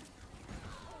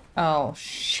 Oh,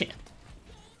 shit.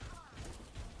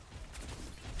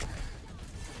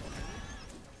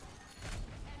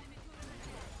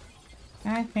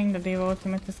 I think the Diva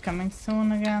ultimate is coming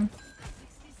soon again.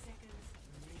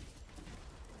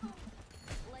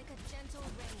 like a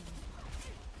gentle rain.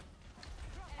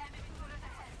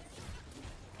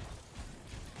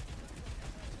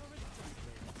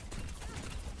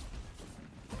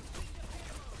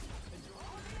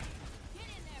 Get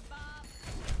in there, Bob.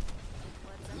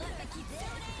 Let the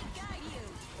Kitsune guide you.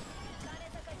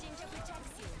 Karetaka Jinja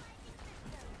protects you.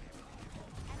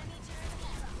 Enemy turret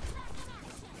ahead.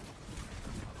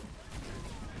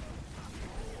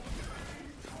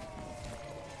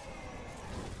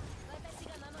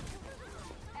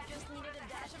 Just needed a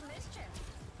dash of mischief.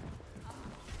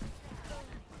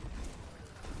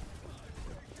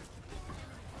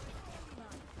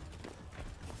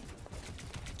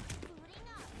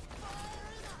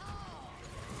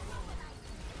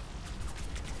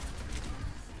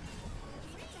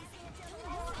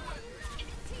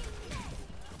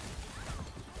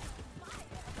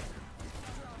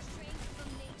 Draw strength from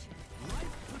nature.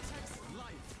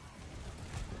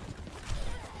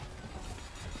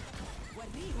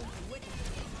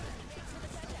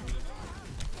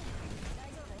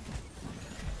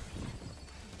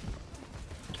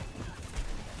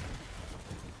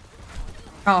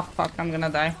 Oh, fuck, I'm gonna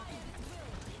die.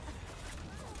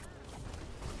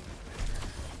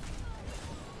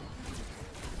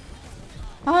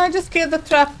 Oh, I just killed the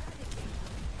trap.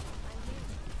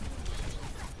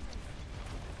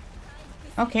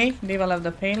 Okay, Diva left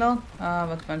the payload.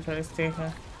 But Venture is still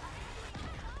here.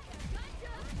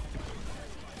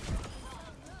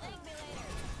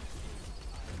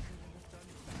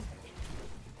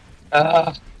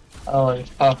 ah, oh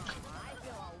fuck.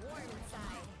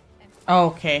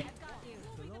 Okay.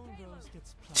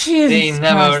 They Jesus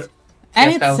never Christ.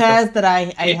 And get it out says of that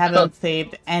I it. haven't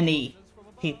saved any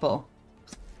people.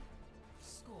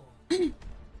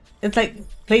 It's like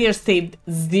player saved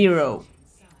 0.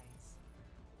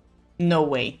 No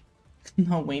way.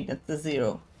 No way that's a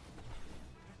 0.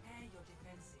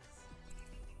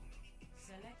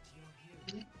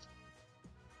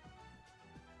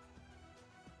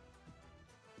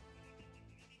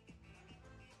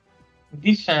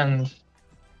 Defend.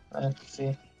 Let's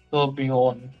see. Will be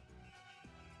on.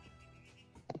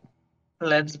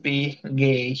 Let's be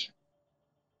gay.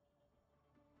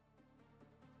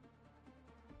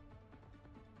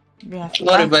 We have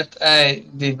Sorry, to but I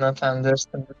did not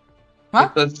understand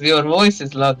What? because your voice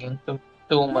is lagging too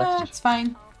Yeah, much. it's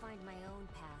fine. I'll find my own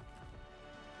path.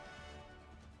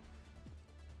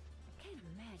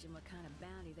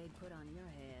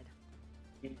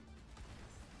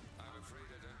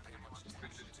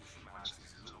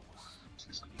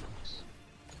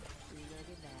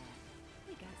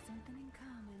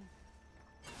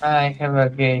 I have a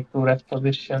gay turret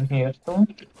position here too. I've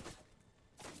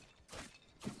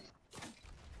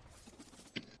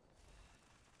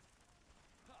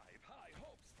high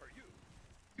hopes for you.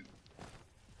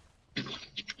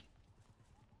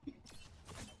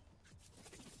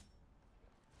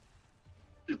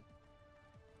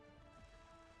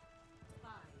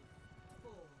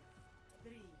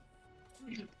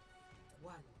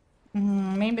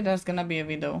 Maybe there's gonna be a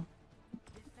video.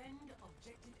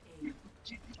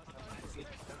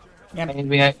 Yep.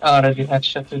 Maybe I already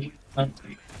headshotted one.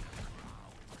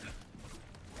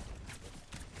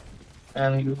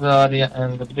 And Zarya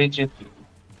and Bridget.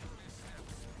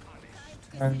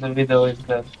 And the widow is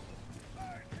dead.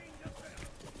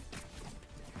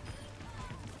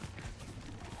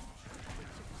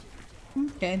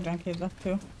 Okay, Drunk is up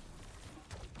too.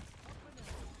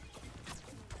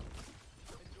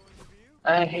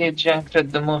 I hate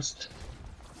Jankred the most.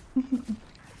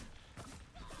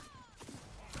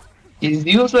 He's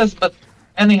useless, but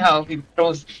anyhow, he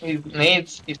throws his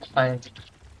nades, it's fine.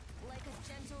 Like a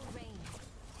gentle rain.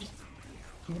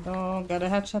 Widow got a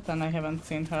headshot and I haven't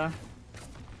seen her.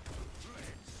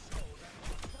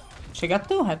 She got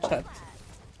 2 headshots.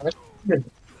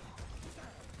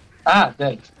 Ah,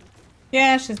 dead.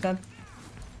 Yeah, she's dead.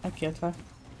 I killed her.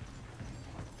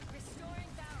 Restoring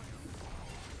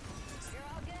balance. You're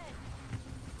all good.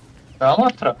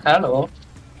 Trauma truck, hello.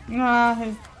 Nah,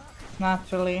 he's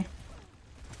not really.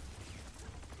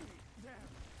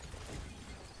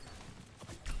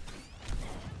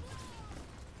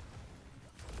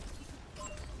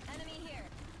 Enemy here.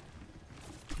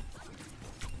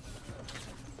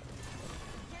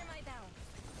 Hear my bell.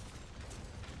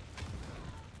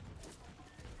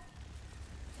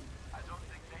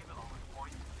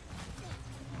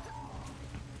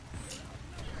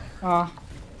 Oh.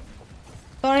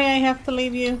 Sorry, I have to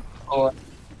leave you. Oh,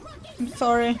 I'm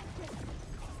sorry.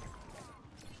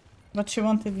 But she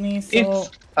wanted me, so... it's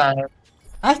fine.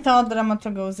 I thought Dramato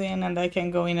goes in and I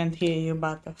can go in and hear you,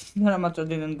 but Dramato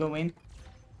didn't go in.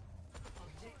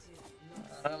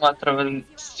 Trauma travel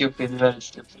stupid, very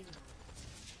stupid.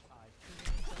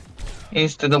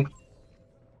 Instead of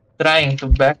trying to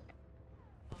back,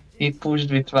 he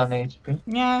pushed with 1 HP.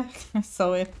 Yeah, I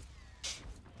saw it.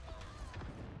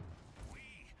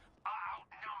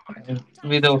 And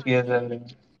widow heals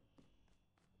everyone.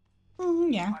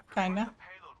 Yeah, kinda.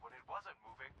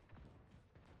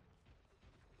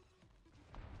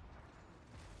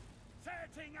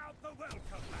 Setting out the welcome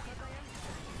mat.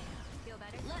 Feel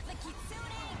better? Let the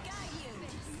kitsune guide you.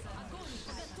 Огонь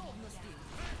по готовности.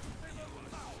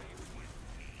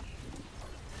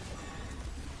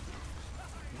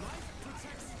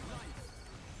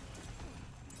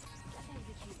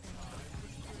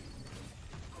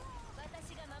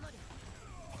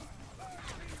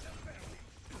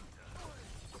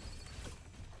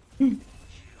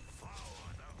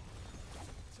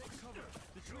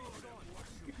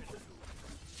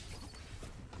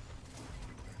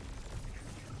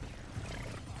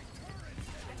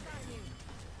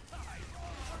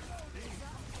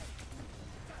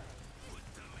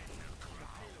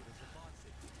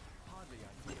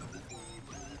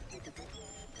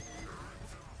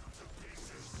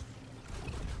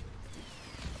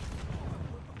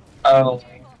 Oh,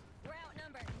 We're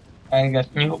outnumbered. I got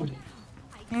nuked.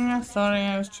 Yeah, sorry,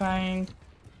 I was trying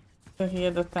to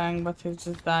hear the tank, but he's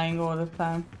just dying all the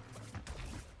time.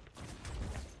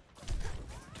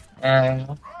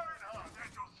 And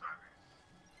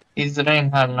he's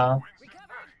Reinhardt now.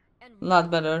 Recovered. And Lot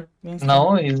better. Winston.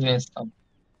 No, he's Winston.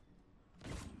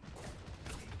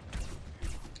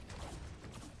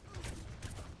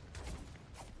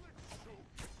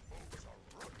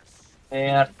 They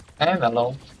are kinda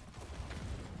low.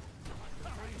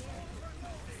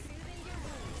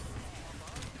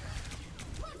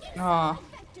 Oh,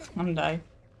 I'm dying.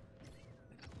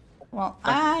 Well,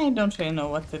 I don't really know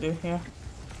what to do here.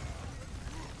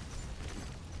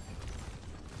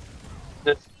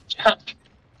 Just jump.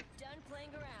 done playing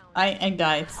around. I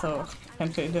died, so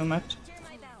can't really do much. Hear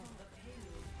my bell.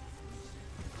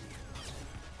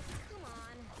 Come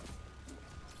on.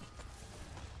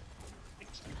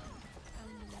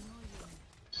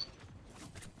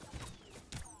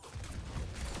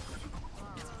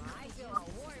 I feel a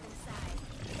war inside.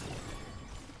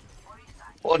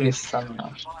 What is sun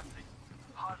now?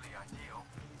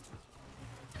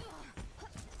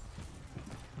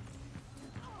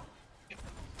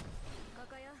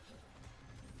 Kokoyo?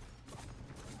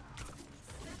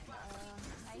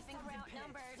 I think we're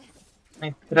outnumbered. I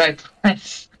tried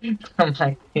twice from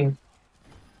my team,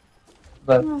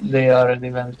 but they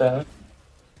already went out.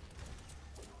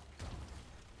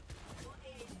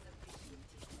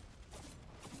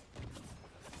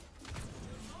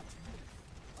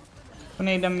 We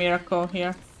need a miracle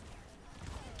here.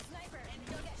 Sniper,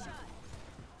 go get shot.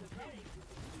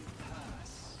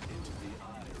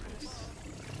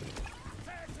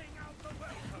 Passing out the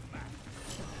welcome mat.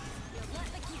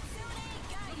 Let the kitsune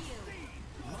guide you.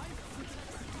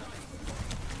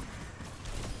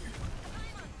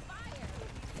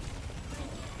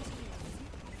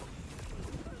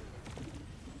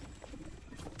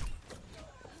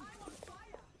 I'm on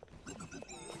fire.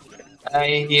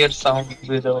 I hear some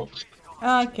widow.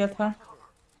 Oh, I killed her.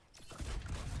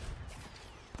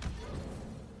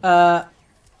 Uh,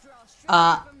 Draw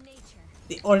strength uh, from nature.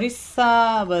 the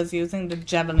Orisa was using the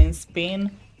javelin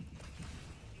spin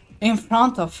in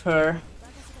front of her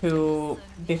to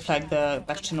deflect the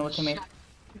Bastion ultimate.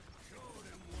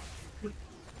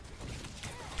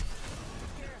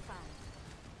 Purified.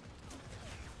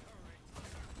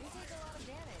 You take a lot of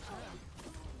damage, huh?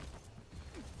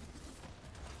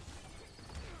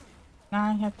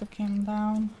 I had to calm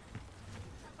down.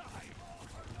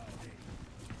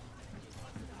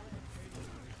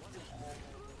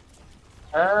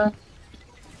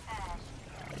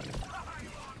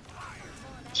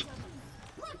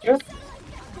 Yep.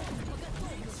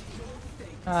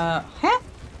 Huh?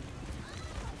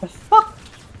 The fuck?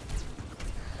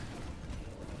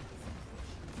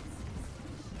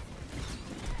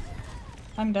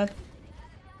 I'm dead.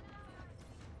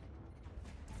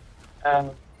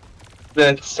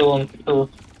 That's soon too.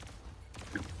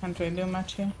 Can't really do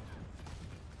much here.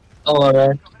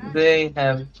 Alright, they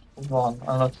have won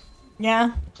a lot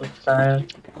Yeah. of time.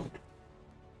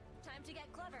 Time to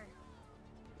get clever.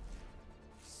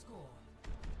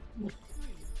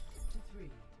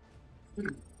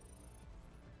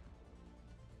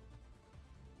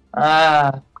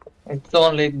 Ah, it's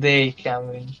only they can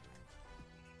win.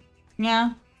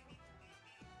 Yeah.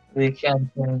 We can't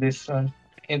win this one.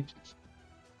 It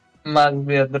must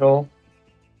be a draw.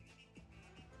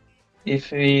 If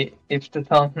the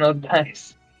tank not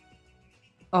dies,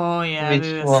 Oh yeah,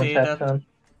 which we will won't see that. happen.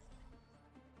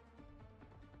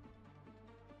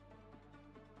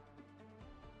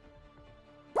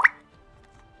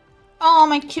 Oh,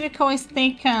 my Kiriko is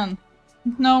taken.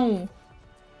 No.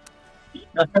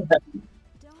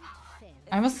 Don't fin.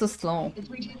 I was so slow.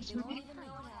 You won't even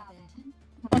know what happened.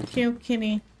 Fuck you,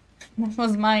 Kitty. That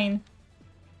was mine.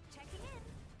 Checking in.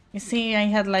 You see, I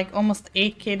had like almost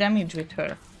 8k damage with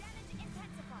her. Damage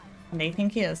intensified. And 18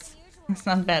 kills. That's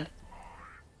not bad.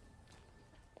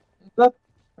 But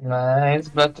nice,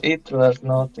 but it was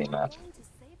not enough. Going to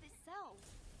save the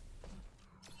cells.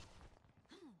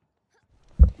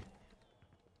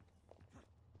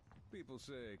 People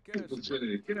say,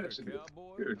 Cassidy, you're a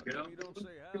cowboy. How come you don't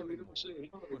say howdy?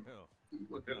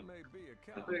 Well, I may be a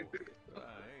cowboy, but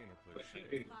I ain't a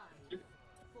cliche. 5,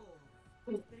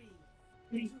 4, 3,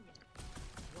 2,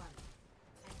 1.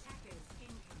 Attackers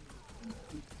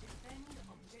incoming. Defend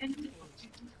objective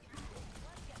A.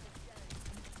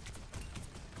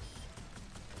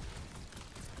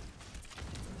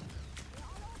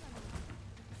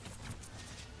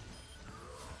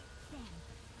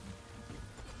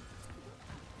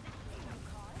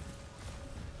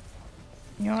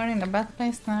 You're in a bad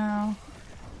place now.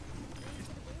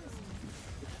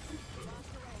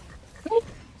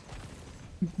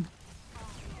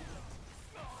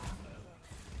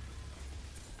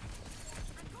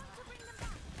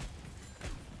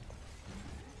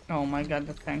 Oh my god,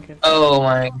 the tank is Oh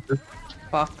my god.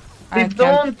 fuck. They I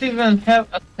can't. don't even have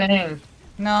a tank.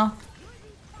 No.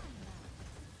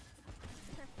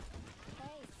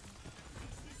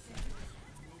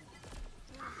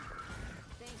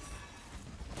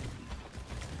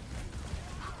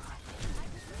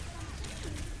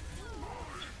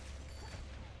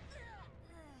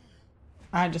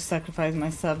 I just sacrificed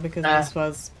myself because this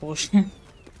was bullshit.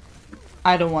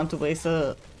 I don't want to waste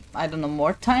I don't know,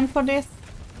 more time for this.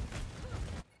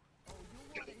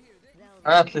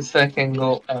 At least I can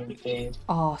go empty.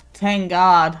 Oh, thank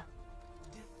God.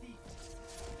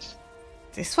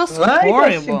 This was Why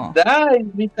horrible. does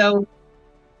he die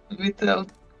without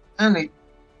any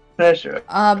pressure?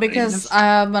 Because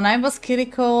when I was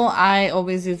Kiriko, I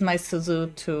always used my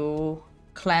Suzu to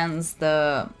cleanse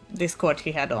the Discord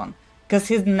he had on. Because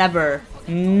he's never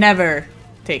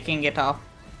taking it off.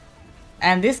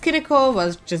 And this Kiriko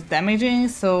was just damaging,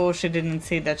 so she didn't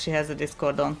see that she has a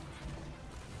Discord on.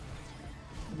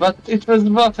 But it was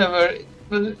whatever.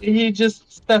 He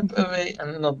just stepped away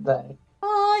and not died.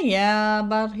 Oh yeah,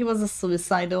 but he was a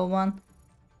suicidal one.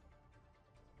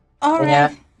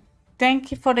 Alright. Yeah.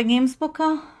 Thank you for the games,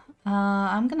 Boka.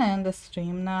 I'm gonna end the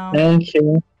stream now. Thank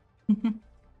you.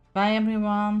 Bye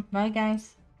everyone. Bye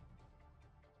guys.